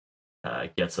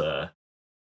 gets a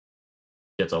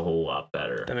whole lot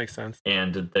better. That makes sense.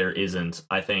 And there isn't,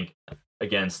 I think,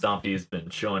 again, Stompy's been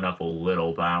showing up a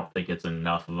little, but I don't think it's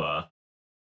enough of a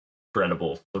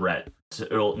credible threat.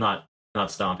 Not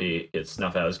Stompy. It's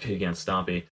Snuff Out is good against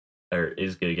Stompy, or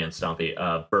is good against Stompy.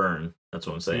 Burn. That's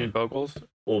what I'm saying. You mean Bogles?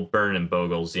 Well, Burn and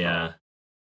Bogles, yeah.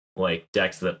 Like,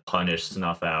 decks that punish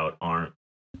Snuff Out aren't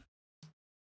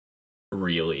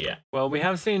really. Well, we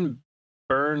have seen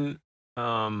Burn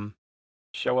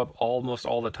show up almost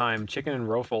all the time. Chicken and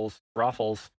Ruffles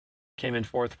came in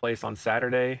 4th place on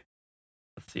Saturday.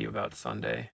 Let's see about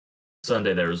Sunday.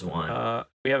 Sunday there was one.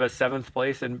 We have a 7th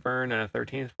place in Burn and a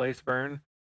 13th place Burn.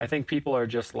 I think people are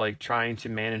just like trying to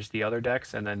manage the other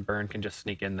decks, and then Burn can just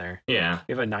sneak in there. Yeah.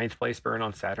 We have a 9th place Burn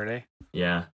on Saturday.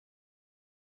 Yeah.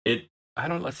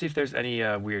 Let's see if there's any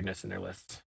weirdness in their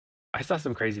lists. I saw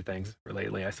some crazy things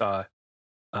lately. I saw,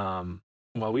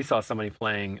 we saw somebody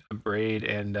playing Braid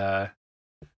and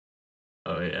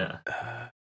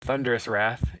Thunderous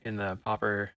Wrath in the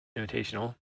Pauper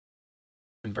Invitational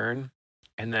in Burn,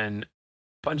 and then a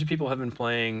bunch of people have been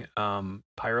playing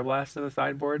Pyroblast in the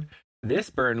sideboard.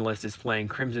 This Burn list is playing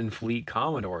Crimson Fleet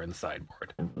Commodore in the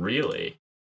sideboard. Really?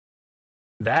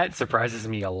 That surprises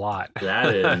me a lot.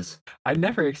 That is. I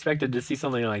never expected to see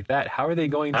something like that. How are they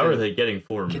getting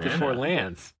 4 get to 4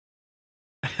 lands?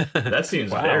 That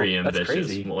seems very ambitious.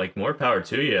 Crazy. Like, more power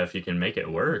to you if you can make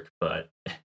it work, but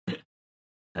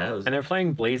And they're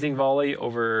playing Blazing Volley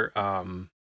over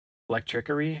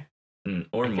Electrickery.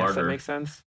 Or Martyr. That makes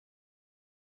sense.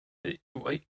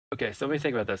 Wait, okay, so let me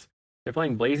think about this. They're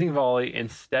playing Blazing Volley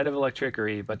instead of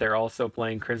Electrickery, but they're also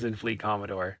playing Crimson Fleet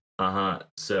Commodore.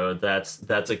 So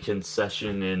that's a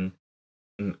concession in.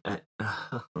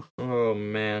 Oh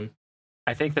man.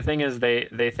 I think the thing is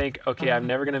they think, okay, I'm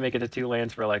never gonna make it to 2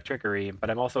 lands for Electrickery, but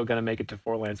I'm also gonna make it to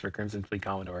 4 lands for Crimson Fleet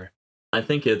Commodore. I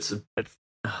think it's.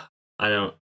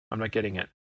 I'm not getting it.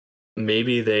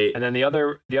 Maybe they. And then the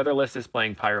other list is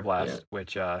playing Pyroblast,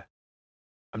 which I'm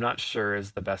not sure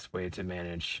is the best way to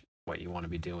manage what you want to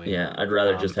be doing. Yeah, I'd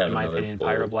rather just have. In my opinion,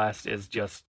 Pyroblast is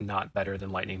just not better than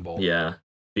Lightning Bolt. Yeah,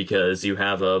 because you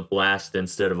have a blast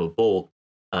instead of a bolt.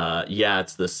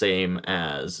 It's the same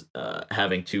as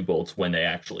having 2 bolts when they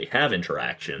actually have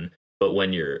interaction. But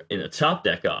when you're in a top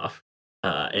deck off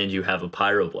and you have a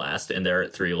Pyroblast and they're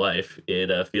at 3 life,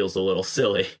 it feels a little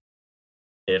silly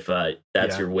if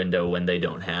that's your window when they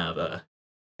don't have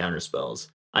counter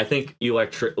spells. I think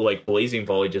Blazing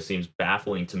Volley just seems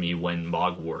baffling to me when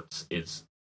Moggwarts is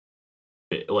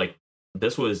like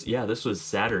this was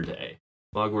Saturday.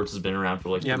 Moggwarts has been around for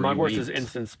like 3 Moggwarts weeks. is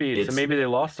instant speed, so maybe they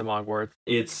lost to Moggwarts.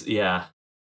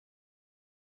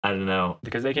 I don't know,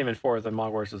 because they came in 4th and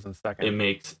Moggwarts was in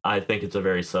 2nd. I think it's a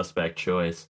very suspect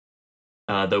choice.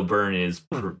 Though Burn is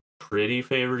pretty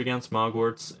favored against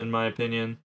Moggwarts in my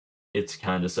opinion. It's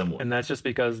kind of similar, and that's just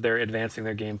because they're advancing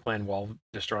their game plan while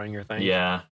destroying your thing.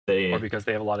 Yeah, or because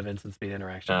they have a lot of instant speed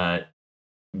interaction.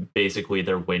 Basically,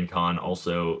 their win con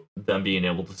also them being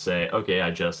able to say, okay,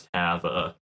 I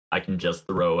can just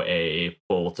throw a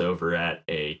bolt over at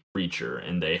a creature,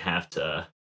 and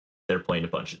they're playing a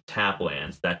bunch of tap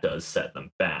lands. That does set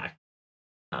them back.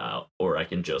 Or I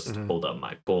can just hold up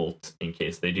my bolt in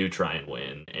case they do try and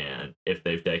win, and if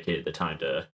they've dedicated the time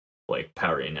to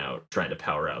trying to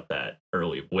power out that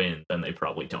early win, then they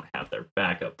probably don't have their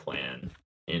backup plan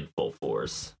in full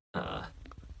force.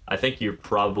 I think you're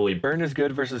probably... Burn is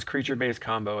good versus creature-based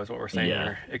combo is what we're saying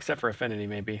here, except for Affinity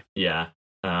maybe. Yeah,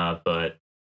 but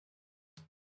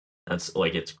That's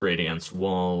like it's great against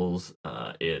walls.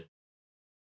 It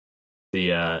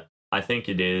the I think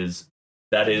it is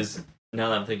that is now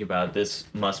that I'm thinking about it, this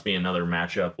must be another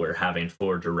matchup where having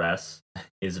 4 duress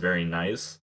is very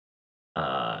nice.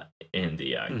 In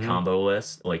the Hmm. combo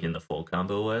list, like in the full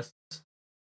combo list.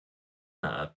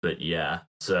 But yeah,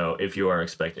 so if you are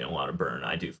expecting a lot of burn,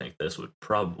 I do think this would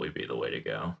probably be the way to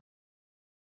go.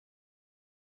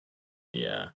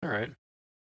 Yeah, All right.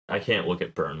 I can't look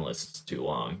at burn lists too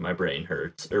long. My brain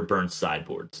hurts. Or burn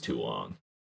sideboards too long.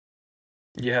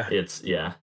 Yeah, It's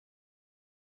yeah,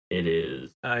 it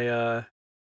is. I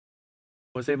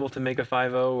was able to make a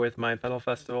 5-0 with my pedal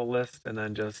festival list, and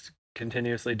then just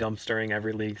continuously dumpstering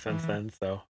every league since then.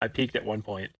 So I peaked at one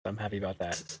point. So I'm happy about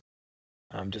that.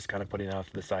 I'm just kind of putting it off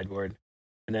the sideboard,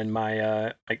 and then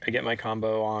my I get my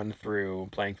combo on through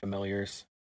playing familiars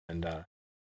and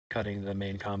cutting the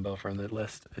main combo from the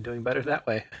list and doing better that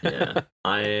way. Yeah,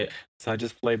 I So I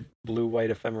just play blue white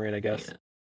ephemerate, I guess. yeah,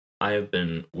 I have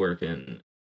been working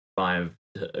 4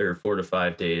 to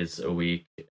 5 days a week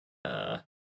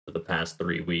for the past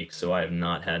 3 weeks, so I have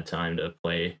not had time to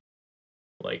play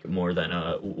like more than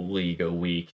a league a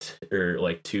week or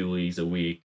like 2 leagues a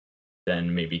week.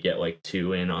 Then maybe get like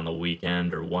 2 in on the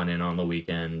weekend or 1 in on the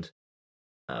weekend,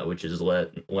 which has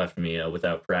left me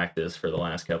without practice for the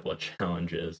last couple of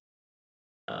challenges.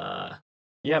 Uh,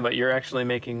 Yeah, but you're actually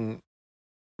making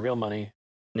real money.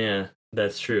 yeah,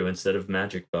 that's true. Instead of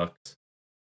magic bucks.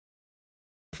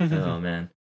 Oh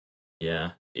man,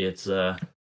 yeah, it's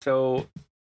So,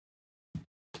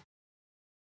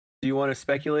 do you want to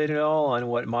speculate at all on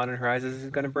what Modern Horizons is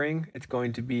going to bring? It's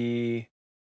going to be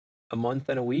a month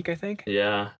and a week, I think.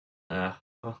 yeah. Uh,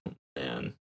 oh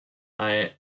man,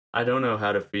 I I don't know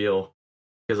how to feel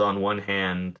because on one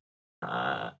hand,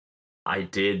 uh, I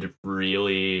did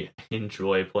really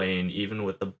enjoy playing even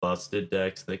with the busted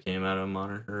decks that came out of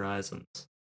Modern Horizons.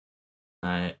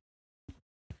 I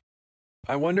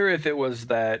I wonder if it was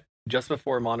that just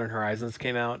before Modern Horizons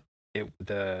came out,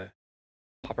 the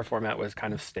Pauper format was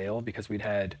kind of stale because we'd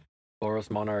had Boros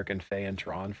Monarch and Fae and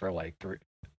Tron for like 3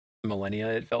 millennia,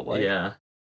 it felt like. yeah,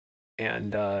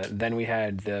 And then we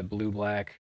had the blue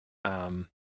black um,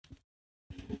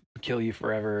 Kill You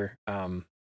Forever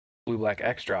blue black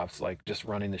X drops, like just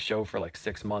running the show for like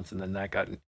 6 months. And then that got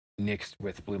nixed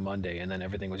with Blue Monday. And then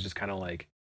everything was just kind of like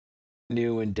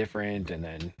new and different. And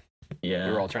then we were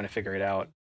yeah, all trying to figure it out.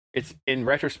 It's in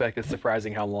retrospect, it's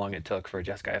surprising how long it took for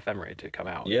Jeskai Ephemerate to come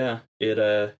out. yeah.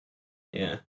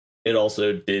 Yeah. It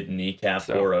also did kneecap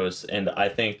So Boros, and I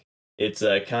think it's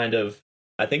a kind of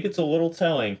I think it's a little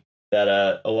telling that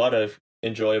a lot of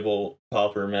enjoyable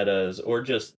popper metas or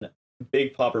just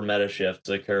big popper meta shifts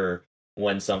occur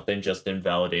when something just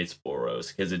invalidates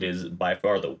Boros because it is by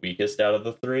far the weakest out of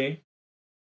the three.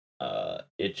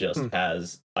 It just hmm.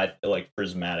 has I feel like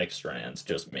prismatic strands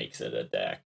just makes it a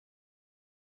deck.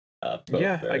 Both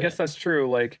Yeah, I very guess that's true.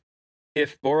 Like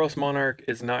if Boros Monarch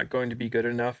is not going to be good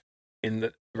enough in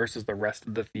the versus the rest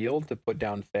of the field to put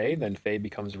down Fae, then Fae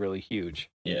becomes really huge.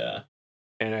 yeah,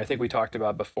 And I think we talked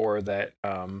about before that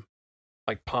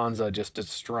like Panza just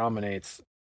distrominates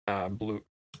blue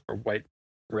or white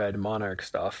red Monarch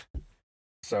stuff.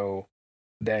 So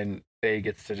then Fae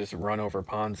gets to just run over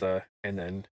Panza, and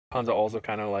then Panza also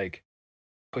kind of like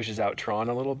pushes out Tron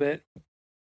a little bit.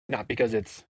 Not because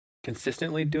it's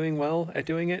consistently doing well at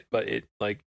doing it, but it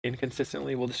like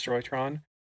inconsistently will destroy Tron.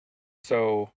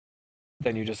 So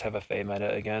then you just have a Fae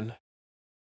meta again.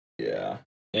 yeah.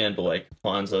 And like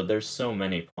Kwanzaa, there's so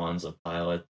many Kwanzaa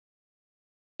pilots.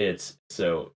 It's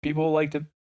so People like to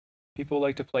people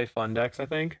like to play fun decks, I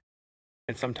think.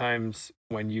 And sometimes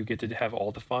when you get to have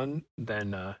all the fun,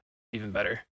 then even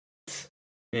better.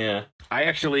 yeah, I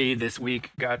actually this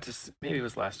week got to maybe it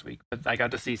was last week, but I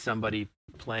got to see somebody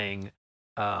playing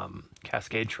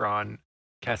Cascade Tron,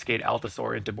 Cascade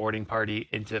Altasaur into Boarding Party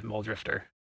into Muldrifter.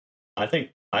 I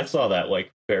think I saw that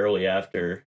like barely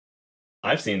after.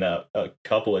 I've seen that a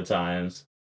couple of times.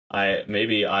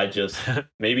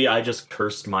 Maybe I just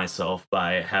cursed myself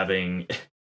by having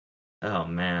oh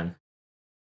man.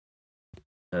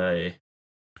 I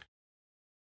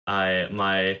I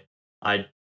my I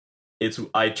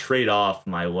I trade off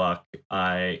my luck.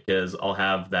 I because I'll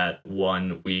have that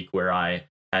 1 week where I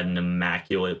had an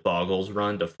immaculate Boggles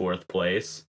run to 4th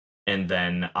place, and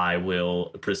then I will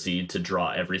proceed to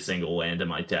draw every single land in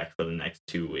my deck for the next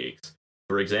 2 weeks.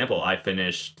 For example, I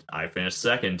finished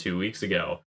second 2 weeks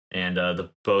ago, and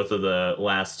the both of the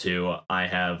last two I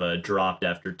have dropped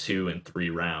after 2 and 3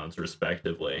 rounds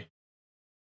respectively.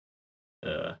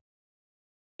 Uh,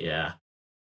 yeah,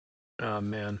 Oh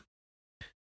man.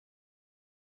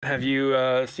 Have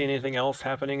you seen anything else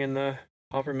happening in the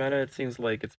Pauper meta, it seems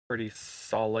like it's pretty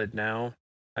solid now.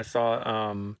 I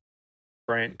saw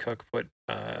Bryant Cook put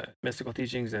Mystical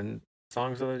Teachings in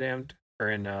Songs of the Damned, or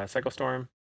in Cycle Storm.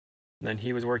 And then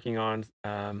he was working on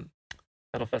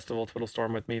Metal Festival Twiddle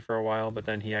Storm with me for a while, but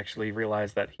then he actually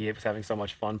realized that he was having so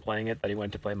much fun playing it that he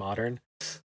went to play Modern.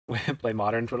 Play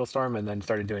Modern Twiddle Storm, and then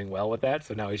started doing well with that.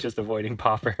 So now he's just avoiding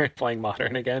Pauper and playing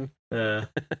Modern again.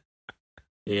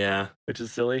 Yeah. Which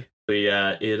is silly. But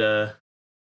yeah,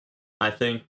 I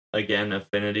think, again,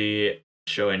 Affinity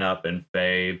showing up and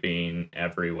Fae being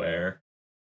everywhere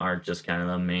are just kind of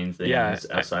the main things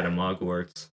outside of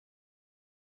Moggwarts.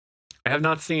 I have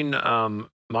not seen Mono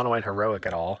White Heroic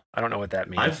at all. I don't know what that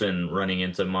means. I've been running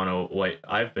into Mono White.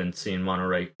 I've been seeing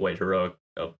Mono White Heroic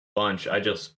a bunch. I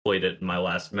just played it in my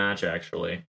last match,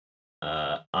 actually.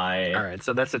 All right,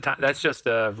 so that's just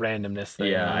a randomness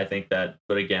thing. Yeah, I think that,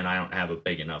 but again, I don't have a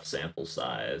big enough sample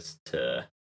size to.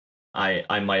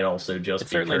 I might also just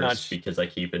be cursed because I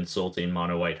keep insulting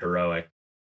Mono White Heroic,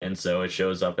 and so it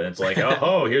shows up and it's like,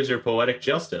 oh, here's your Poetic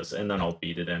Justice, and then I'll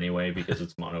beat it anyway because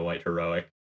it's Mono White Heroic.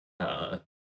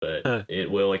 But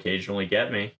it will occasionally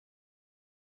get me.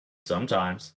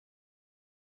 Sometimes.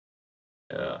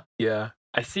 Yeah,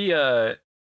 I see.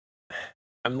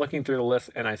 I'm looking through the list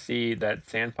and I see that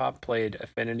Sandpop played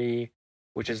Affinity,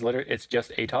 which is literally it's just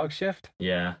Atog Shift.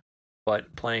 Yeah.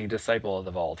 But playing Disciple of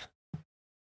the Vault.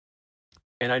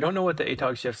 And I don't know what the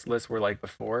Atog Shifts lists were like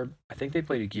before. I think they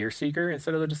played Gear Seeker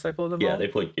instead of the Disciple of the Vault. Yeah, they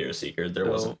played Gear Seeker. There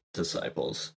wasn't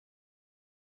Disciples.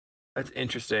 That's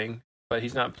interesting. But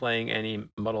he's not playing any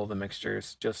Muddle the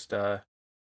Mixtures, just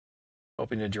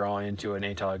hoping to draw into an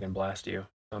Atog and blast you.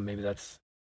 So maybe that's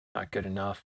not good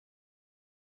enough.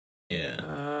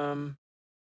 Yeah.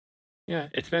 Yeah,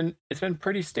 it's been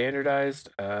pretty standardized.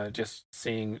 Just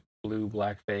seeing blue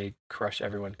black Fae crush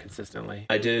everyone consistently.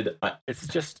 It's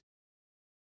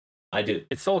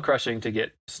soul crushing to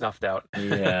get snuffed out.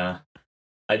 Yeah.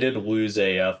 I did lose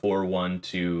a 4-1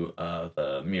 to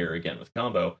the mirror again with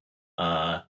combo.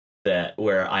 That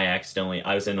where I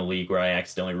was in a league where I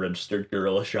accidentally registered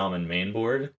Gorilla Shaman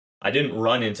mainboard. I didn't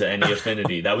run into any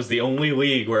affinity. That was the only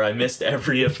league where I missed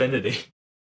every affinity.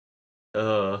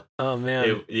 Oh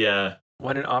man. Yeah.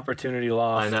 What an opportunity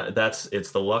lost. I know,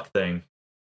 it's the luck thing.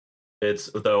 I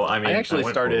actually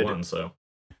started 4-1, so.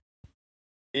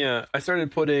 Yeah, I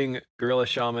started putting Gorilla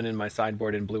Shaman in my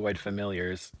sideboard in blue-white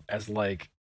familiars as like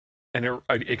an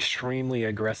extremely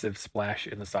aggressive splash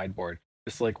in the sideboard.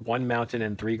 Just like 1 mountain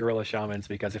and 3 Gorilla Shamans,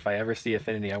 because if I ever see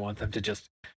Affinity, I want them to just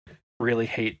really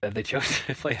hate that they chose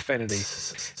to play Affinity.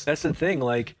 That's the thing,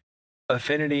 like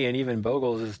Affinity and even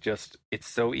Bogles is just, it's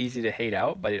so easy to hate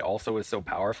out, but it also is so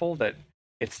powerful that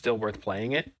it's still worth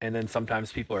playing it. And then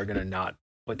sometimes people are going to not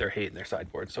put their hate in their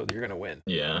sideboard, so you're going to win.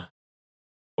 Yeah.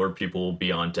 Or people will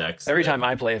be on decks. Every time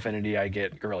I play Affinity, I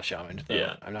get Gorilla Shaman.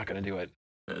 Yeah. I'm not going to do it.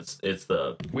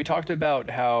 We talked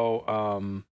about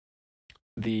how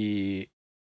the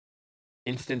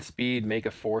instant speed make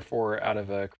a 4/4 out of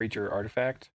a creature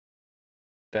artifact.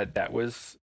 That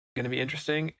was going to be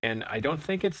interesting, and I don't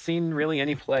think it's seen really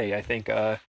any play. I think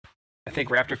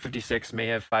Raptor 56 may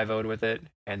have 5-0'd with it,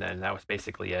 and then that was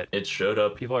basically it. It showed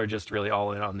up. People are just really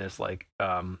all in on this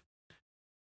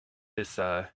this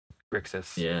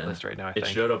Grixis list right now. I think it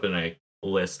showed up in a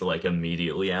list like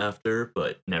immediately after,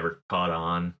 but never caught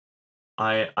on.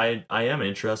 I am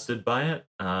interested by it,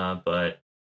 but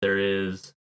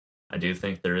I do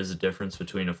think there is a difference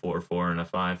between a 4/4 and a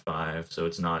 5/5, so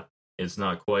it's not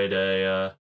quite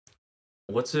a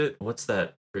what's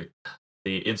that?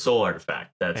 The Ensoul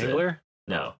Artifact. That's Angler?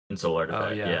 it. No, Ensoul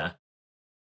Artifact. Oh,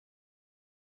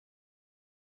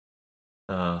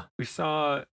 yeah. We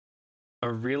saw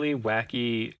a really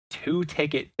wacky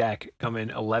 2-ticket deck come in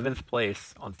 11th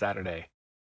place on Saturday.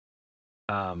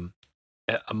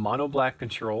 A mono black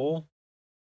control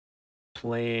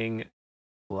playing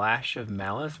Lash of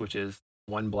Malice, which is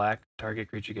 1 black, target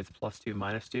creature gets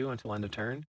 +2/-2 until end of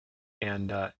turn,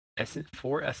 and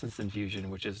 4 Essence Infusion,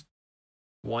 which is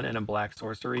 1 and a black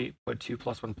sorcery, put 2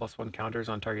 +1/+1 counters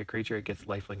on target creature, it gets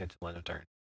lifelink until end of turn.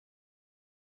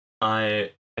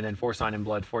 And then 4 Sign in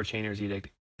Blood, 4 Chainer's Edict,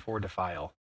 4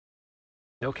 Defile.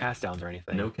 No cast downs or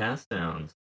anything. No cast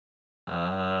downs.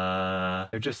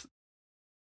 They're just,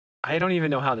 I don't even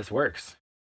know how this works.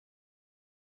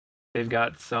 They've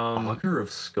got some Augur of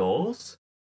Skulls?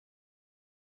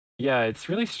 Yeah, it's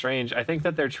really strange. I think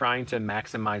that they're trying to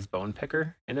maximize Bone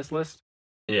Picker in this list.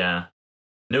 Yeah.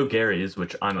 No Garys,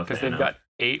 which I'm a fan of. Because they've got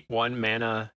 8/1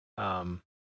 mana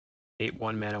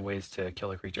 8/1 mana ways to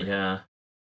kill a creature. Yeah.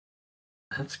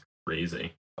 That's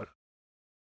crazy.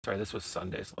 Sorry, this was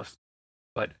Sunday's list.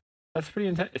 But that's pretty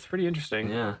it's pretty interesting.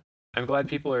 Yeah. I'm glad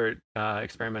people are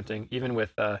experimenting, even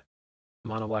with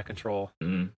mono black control.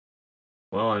 Mm.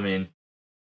 Well, I mean,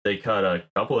 they cut a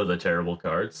couple of the terrible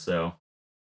cards, so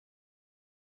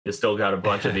you still got a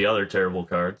bunch of the other terrible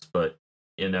cards, but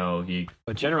he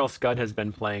But General Scud has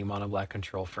been playing mono black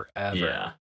control forever.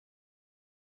 yeah.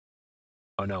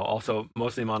 Oh no, also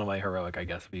mostly mono white heroic, I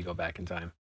guess, if you go back in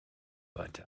time.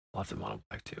 But lots of mono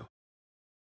black too.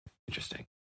 Interesting.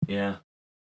 Yeah.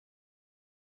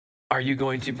 Are you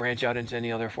going to branch out into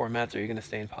any other formats, or are you going to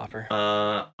stay in Pauper?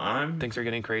 Things are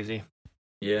getting crazy.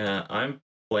 Yeah, I'm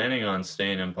planning on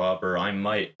staying in Pauper. I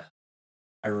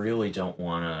really don't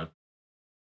want to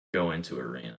go into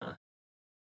Arena.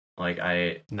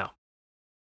 No.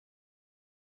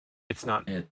 It's not.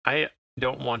 I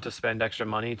don't want to spend extra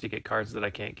money to get cards that I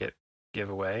can't give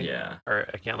away. Yeah. Or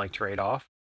I can't trade off.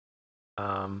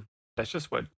 That's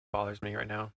just what bothers me right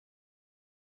now.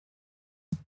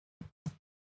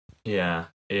 Yeah,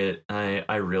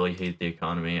 I really hate the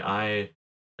economy. I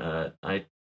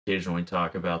occasionally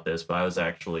talk about this, but I was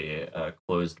actually a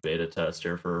closed beta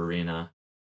tester for Arena,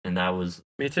 and that was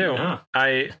me too. Yeah.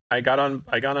 I got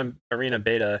on Arena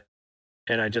beta,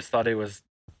 and I just thought it was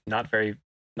not very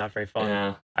fun.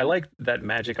 Yeah. I like that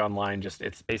Magic Online.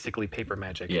 It's basically paper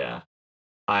Magic. Yeah.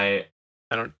 I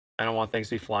don't want things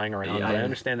to be flying around. But I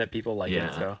understand that people like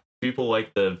it. So people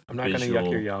like the. I'm not going to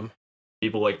yuck your yum.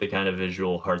 People like the kind of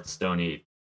visual Hearthstone-y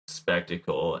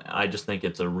spectacle. I just think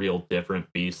it's a real different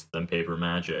beast than paper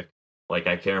Magic.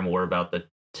 I care more about the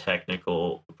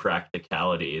technical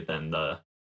practicality than the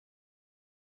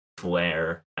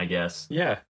flair, I guess.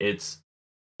 Yeah. It's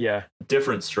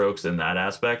different strokes in that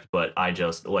aspect, but I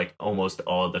just almost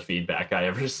all of the feedback I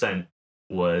ever sent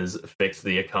was fix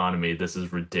the economy. This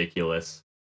is ridiculous.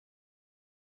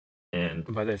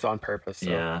 But it's on purpose.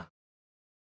 So. Yeah.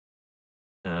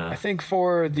 I think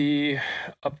for the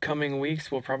upcoming weeks,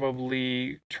 we'll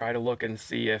probably try to look and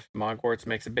see if Moggwarts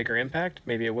makes a bigger impact.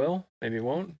 Maybe it will, maybe it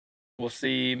won't. We'll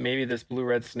see. Maybe this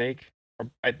blue-red snake.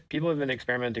 People have been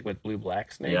experimenting with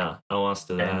blue-black snake. Yeah, I lost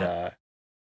to that.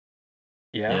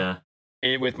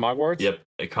 And, with Moggwarts? Yep,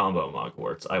 a combo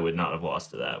Moggwarts. I would not have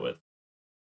lost to that with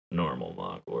normal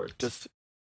Moggwarts. Just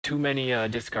too many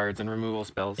discards and removal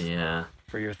spells. Yeah.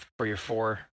 For your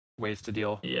 4 ways to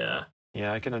deal. Yeah.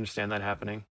 Yeah, I can understand that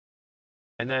happening.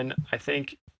 And then I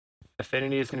think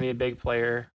Affinity is going to be a big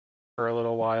player for a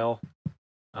little while.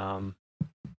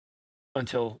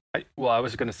 Until, I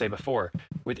was going to say before,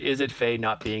 with Izzet Fae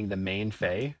not being the main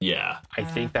Fae, I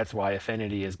think that's why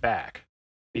Affinity is back.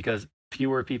 Because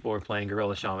fewer people are playing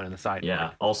Gorilla Shaman in the side.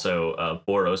 Yeah, also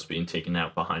Boros being taken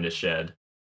out behind a shed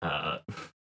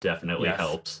definitely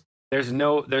helps. There's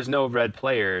no red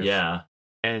players. Yeah.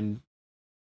 And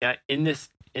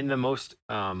in the most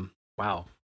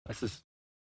this is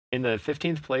in the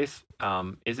 15th place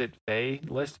Izzet Fae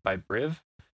list by Briv.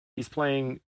 He's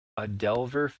playing a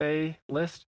Delver Fae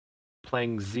list,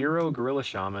 playing 0 Gorilla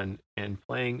Shaman, and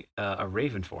playing a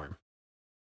Raven form.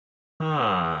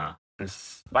 A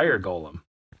Spire Golem.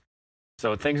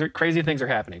 So crazy things are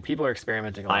happening. People are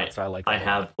experimenting a lot, so I like that. I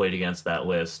have played against that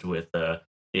list with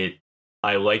it.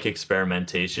 I like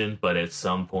experimentation, but at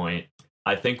some point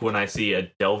I think when I see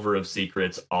a Delver of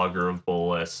Secrets, Augur of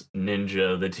Bolas,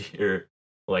 Ninja the Deer,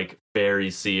 Fairy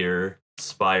Seer,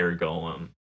 Spire Golem,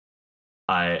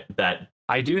 I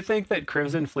do think that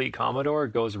Crimson Fleet Commodore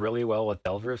goes really well with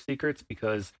Delver of Secrets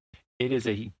because it is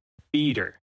a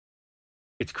beater.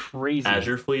 It's crazy.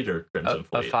 Azure Fleet or Crimson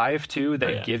Fleet? A 5/2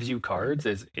 that gives you cards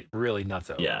is really nuts.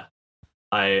 Yeah.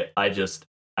 I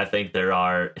think there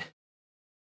are.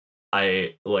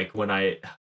 I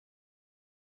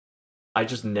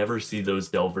just never see those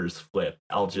Delvers flip.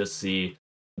 I'll just see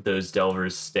those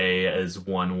Delvers stay as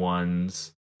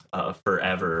 1/1s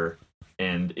forever,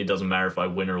 and it doesn't matter if I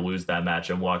win or lose that match.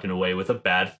 I'm walking away with a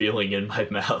bad feeling in my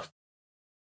mouth.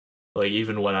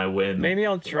 Even when I win. Maybe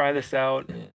I'll try this out.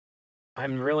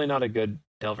 I'm really not a good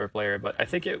Delver player, but I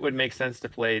think it would make sense to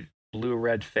play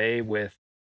Blue-Red Fae with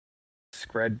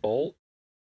Scred Bolt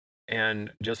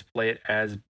and just play it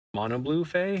as Mono Blue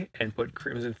Fae and put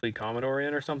Crimson Fleet Commodore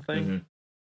in or something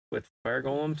with Fire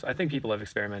Golems. I think people have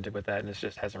experimented with that and it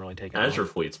just hasn't really taken Azure off.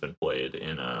 Fleet's been played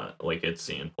in it's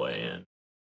seen play in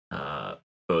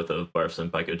both of Barf's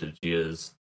and Pyko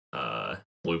Tajia's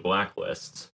blue-black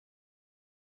lists.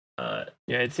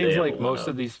 It seems like most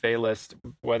of these Fae lists,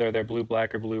 whether they're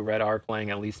blue-black or blue-red, are playing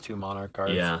at least 2 Monarch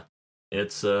cards. Yeah,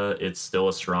 it's still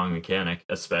a strong mechanic,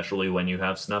 especially when you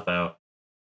have Snuff Out.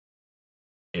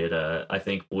 I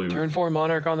think blue turn 4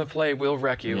 Monarch on the play will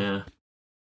wreck you. Yeah.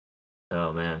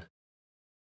 Oh man.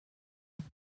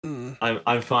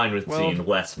 I'm fine with seeing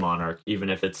less Monarch, even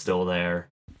if it's still there.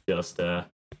 Just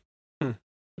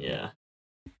Yeah.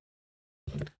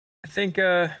 I think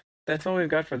that's all we've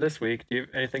got for this week. Do you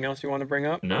have anything else you want to bring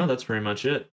up? No, that's pretty much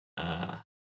it.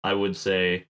 I would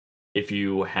say if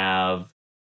you have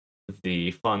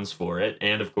the funds for it,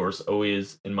 and of course,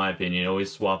 always, in my opinion,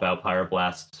 always swap out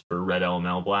Pyroblasts for Red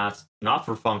Elemental Blast, not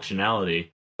for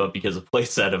functionality, but because a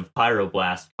playset of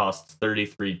Pyroblast costs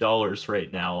 $33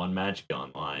 right now on Magic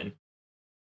Online.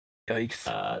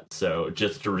 Yikes. So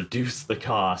just to reduce the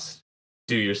cost,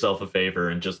 do yourself a favor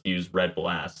and just use Red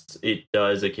Blasts. It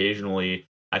does occasionally,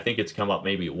 I think it's come up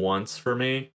maybe once for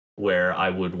me, where I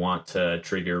would want to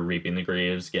trigger Reaping the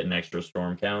Graves, get an extra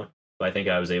storm count. But I think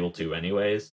I was able to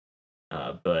anyways.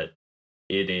 But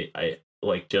I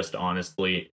like, just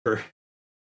honestly, for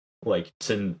like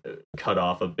to cut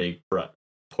off a big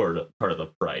part of the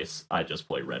price, I just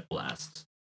play Red Blasts.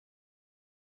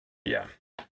 Yeah.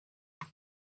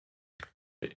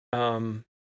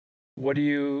 What do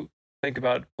you think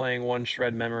about playing one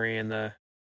Shred Memory in the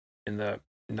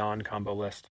non-combo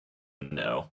list?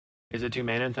 No, Is it too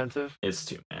mana intensive? it's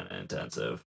too mana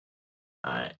intensive.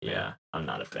 Yeah, I'm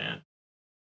not a fan.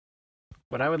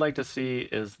 What I would like to see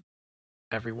is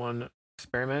everyone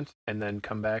experiment and then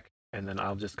come back, and then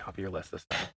I'll just copy your list this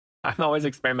time. I'm always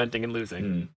experimenting and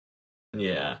losing.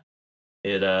 Yeah.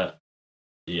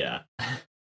 Yeah.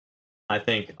 I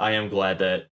think I am glad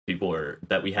that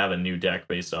that we have a new deck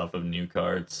based off of new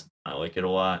cards. I like it a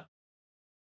lot.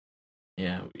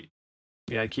 Yeah,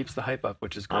 Yeah, it keeps the hype up,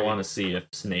 which is great. I want to see if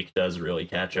Snake does really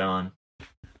catch on.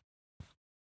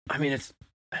 I mean, it's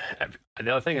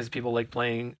the other thing is people like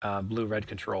playing blue-red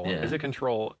control. Yeah. Izzet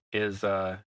control is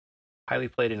highly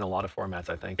played in a lot of formats,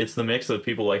 I think. It's the mix of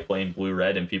people like playing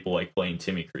blue-red and people like playing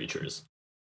Timmy creatures.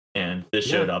 And this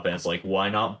showed up, and it's like, why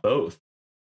not both?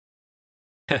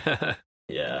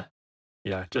 Yeah.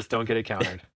 Yeah, just don't get it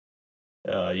countered.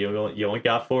 You only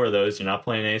got 4 of those. You're not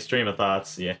playing any Stream of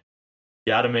Thoughts. You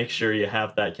got to make sure you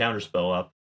have that counterspell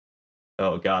up.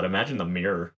 Oh god, imagine the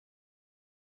mirror.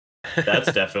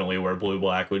 That's definitely where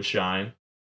blue-black would shine.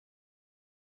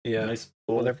 Yeah. Nice.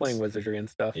 Well, they're playing wizardry and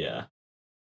stuff. Yeah.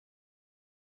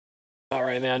 All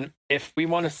right, man. If we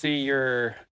want to see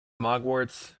your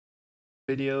Moggwarts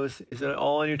videos, is it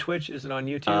all on your Twitch? Is it on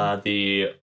YouTube?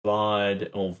 The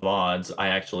VODs,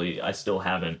 I still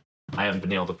haven't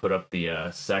been able to put up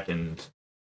the second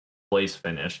place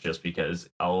finish, just because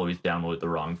I'll always download the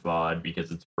wrong VOD because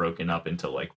it's broken up into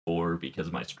like 4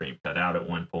 because my stream cut out at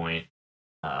one point.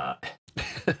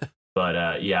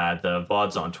 But yeah, the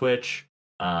VODs on Twitch.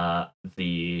 I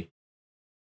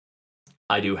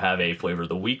do have a flavor of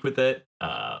the week with it,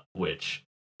 which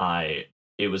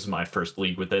it was my first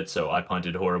league with it, so I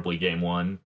punted horribly game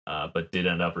 1, but did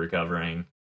end up recovering.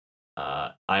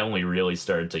 I only really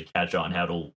started to catch on how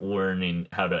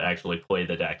to actually play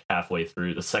the deck halfway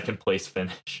through the second place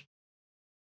finish.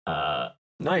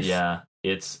 Nice. Yeah,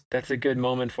 that's a good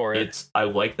moment for it. I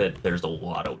like that there's a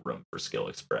lot of room for skill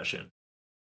expression.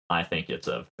 I think it's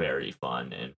a very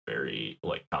fun and very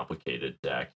like complicated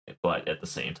deck, but at the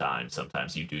same time,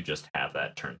 sometimes you do just have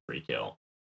that turn 3 kill.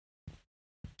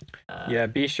 Yeah,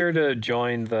 be sure to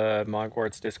join the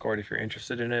Moggwarts Discord if you're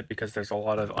interested in it, because there's a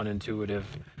lot of unintuitive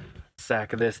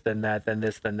sack this, then that, then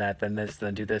this, then that, then this,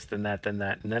 then do this, then that, then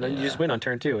that, and then you just win on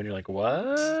turn 2, and you're like,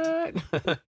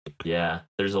 what? Yeah,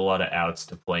 there's a lot of outs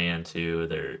to play into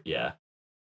there. Yeah,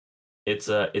 it's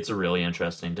a really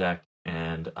interesting deck,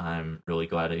 and I'm really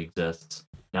glad it exists.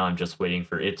 Now I'm just waiting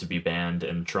for it to be banned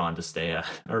and Tron to stay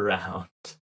around.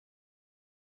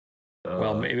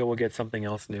 Well, maybe we'll get something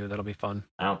else new. That'll be fun.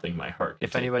 I don't think my heart can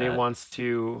if anybody that. wants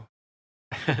to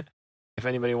if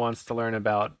anybody wants to learn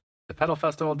about the Pedal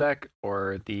Festival deck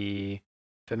or the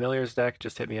Familiars deck,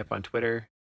 just hit me up on Twitter,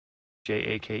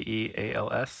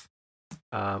 JAKEALS,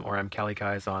 or I'm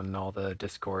CaliKais on all the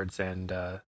Discords and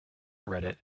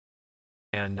Reddit.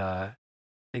 And I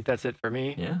think that's it for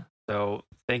me. Yeah. So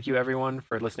thank you everyone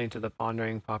for listening to the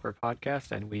Pondering Pauper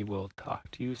podcast, and we will talk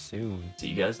to you soon. See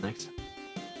you guys next time.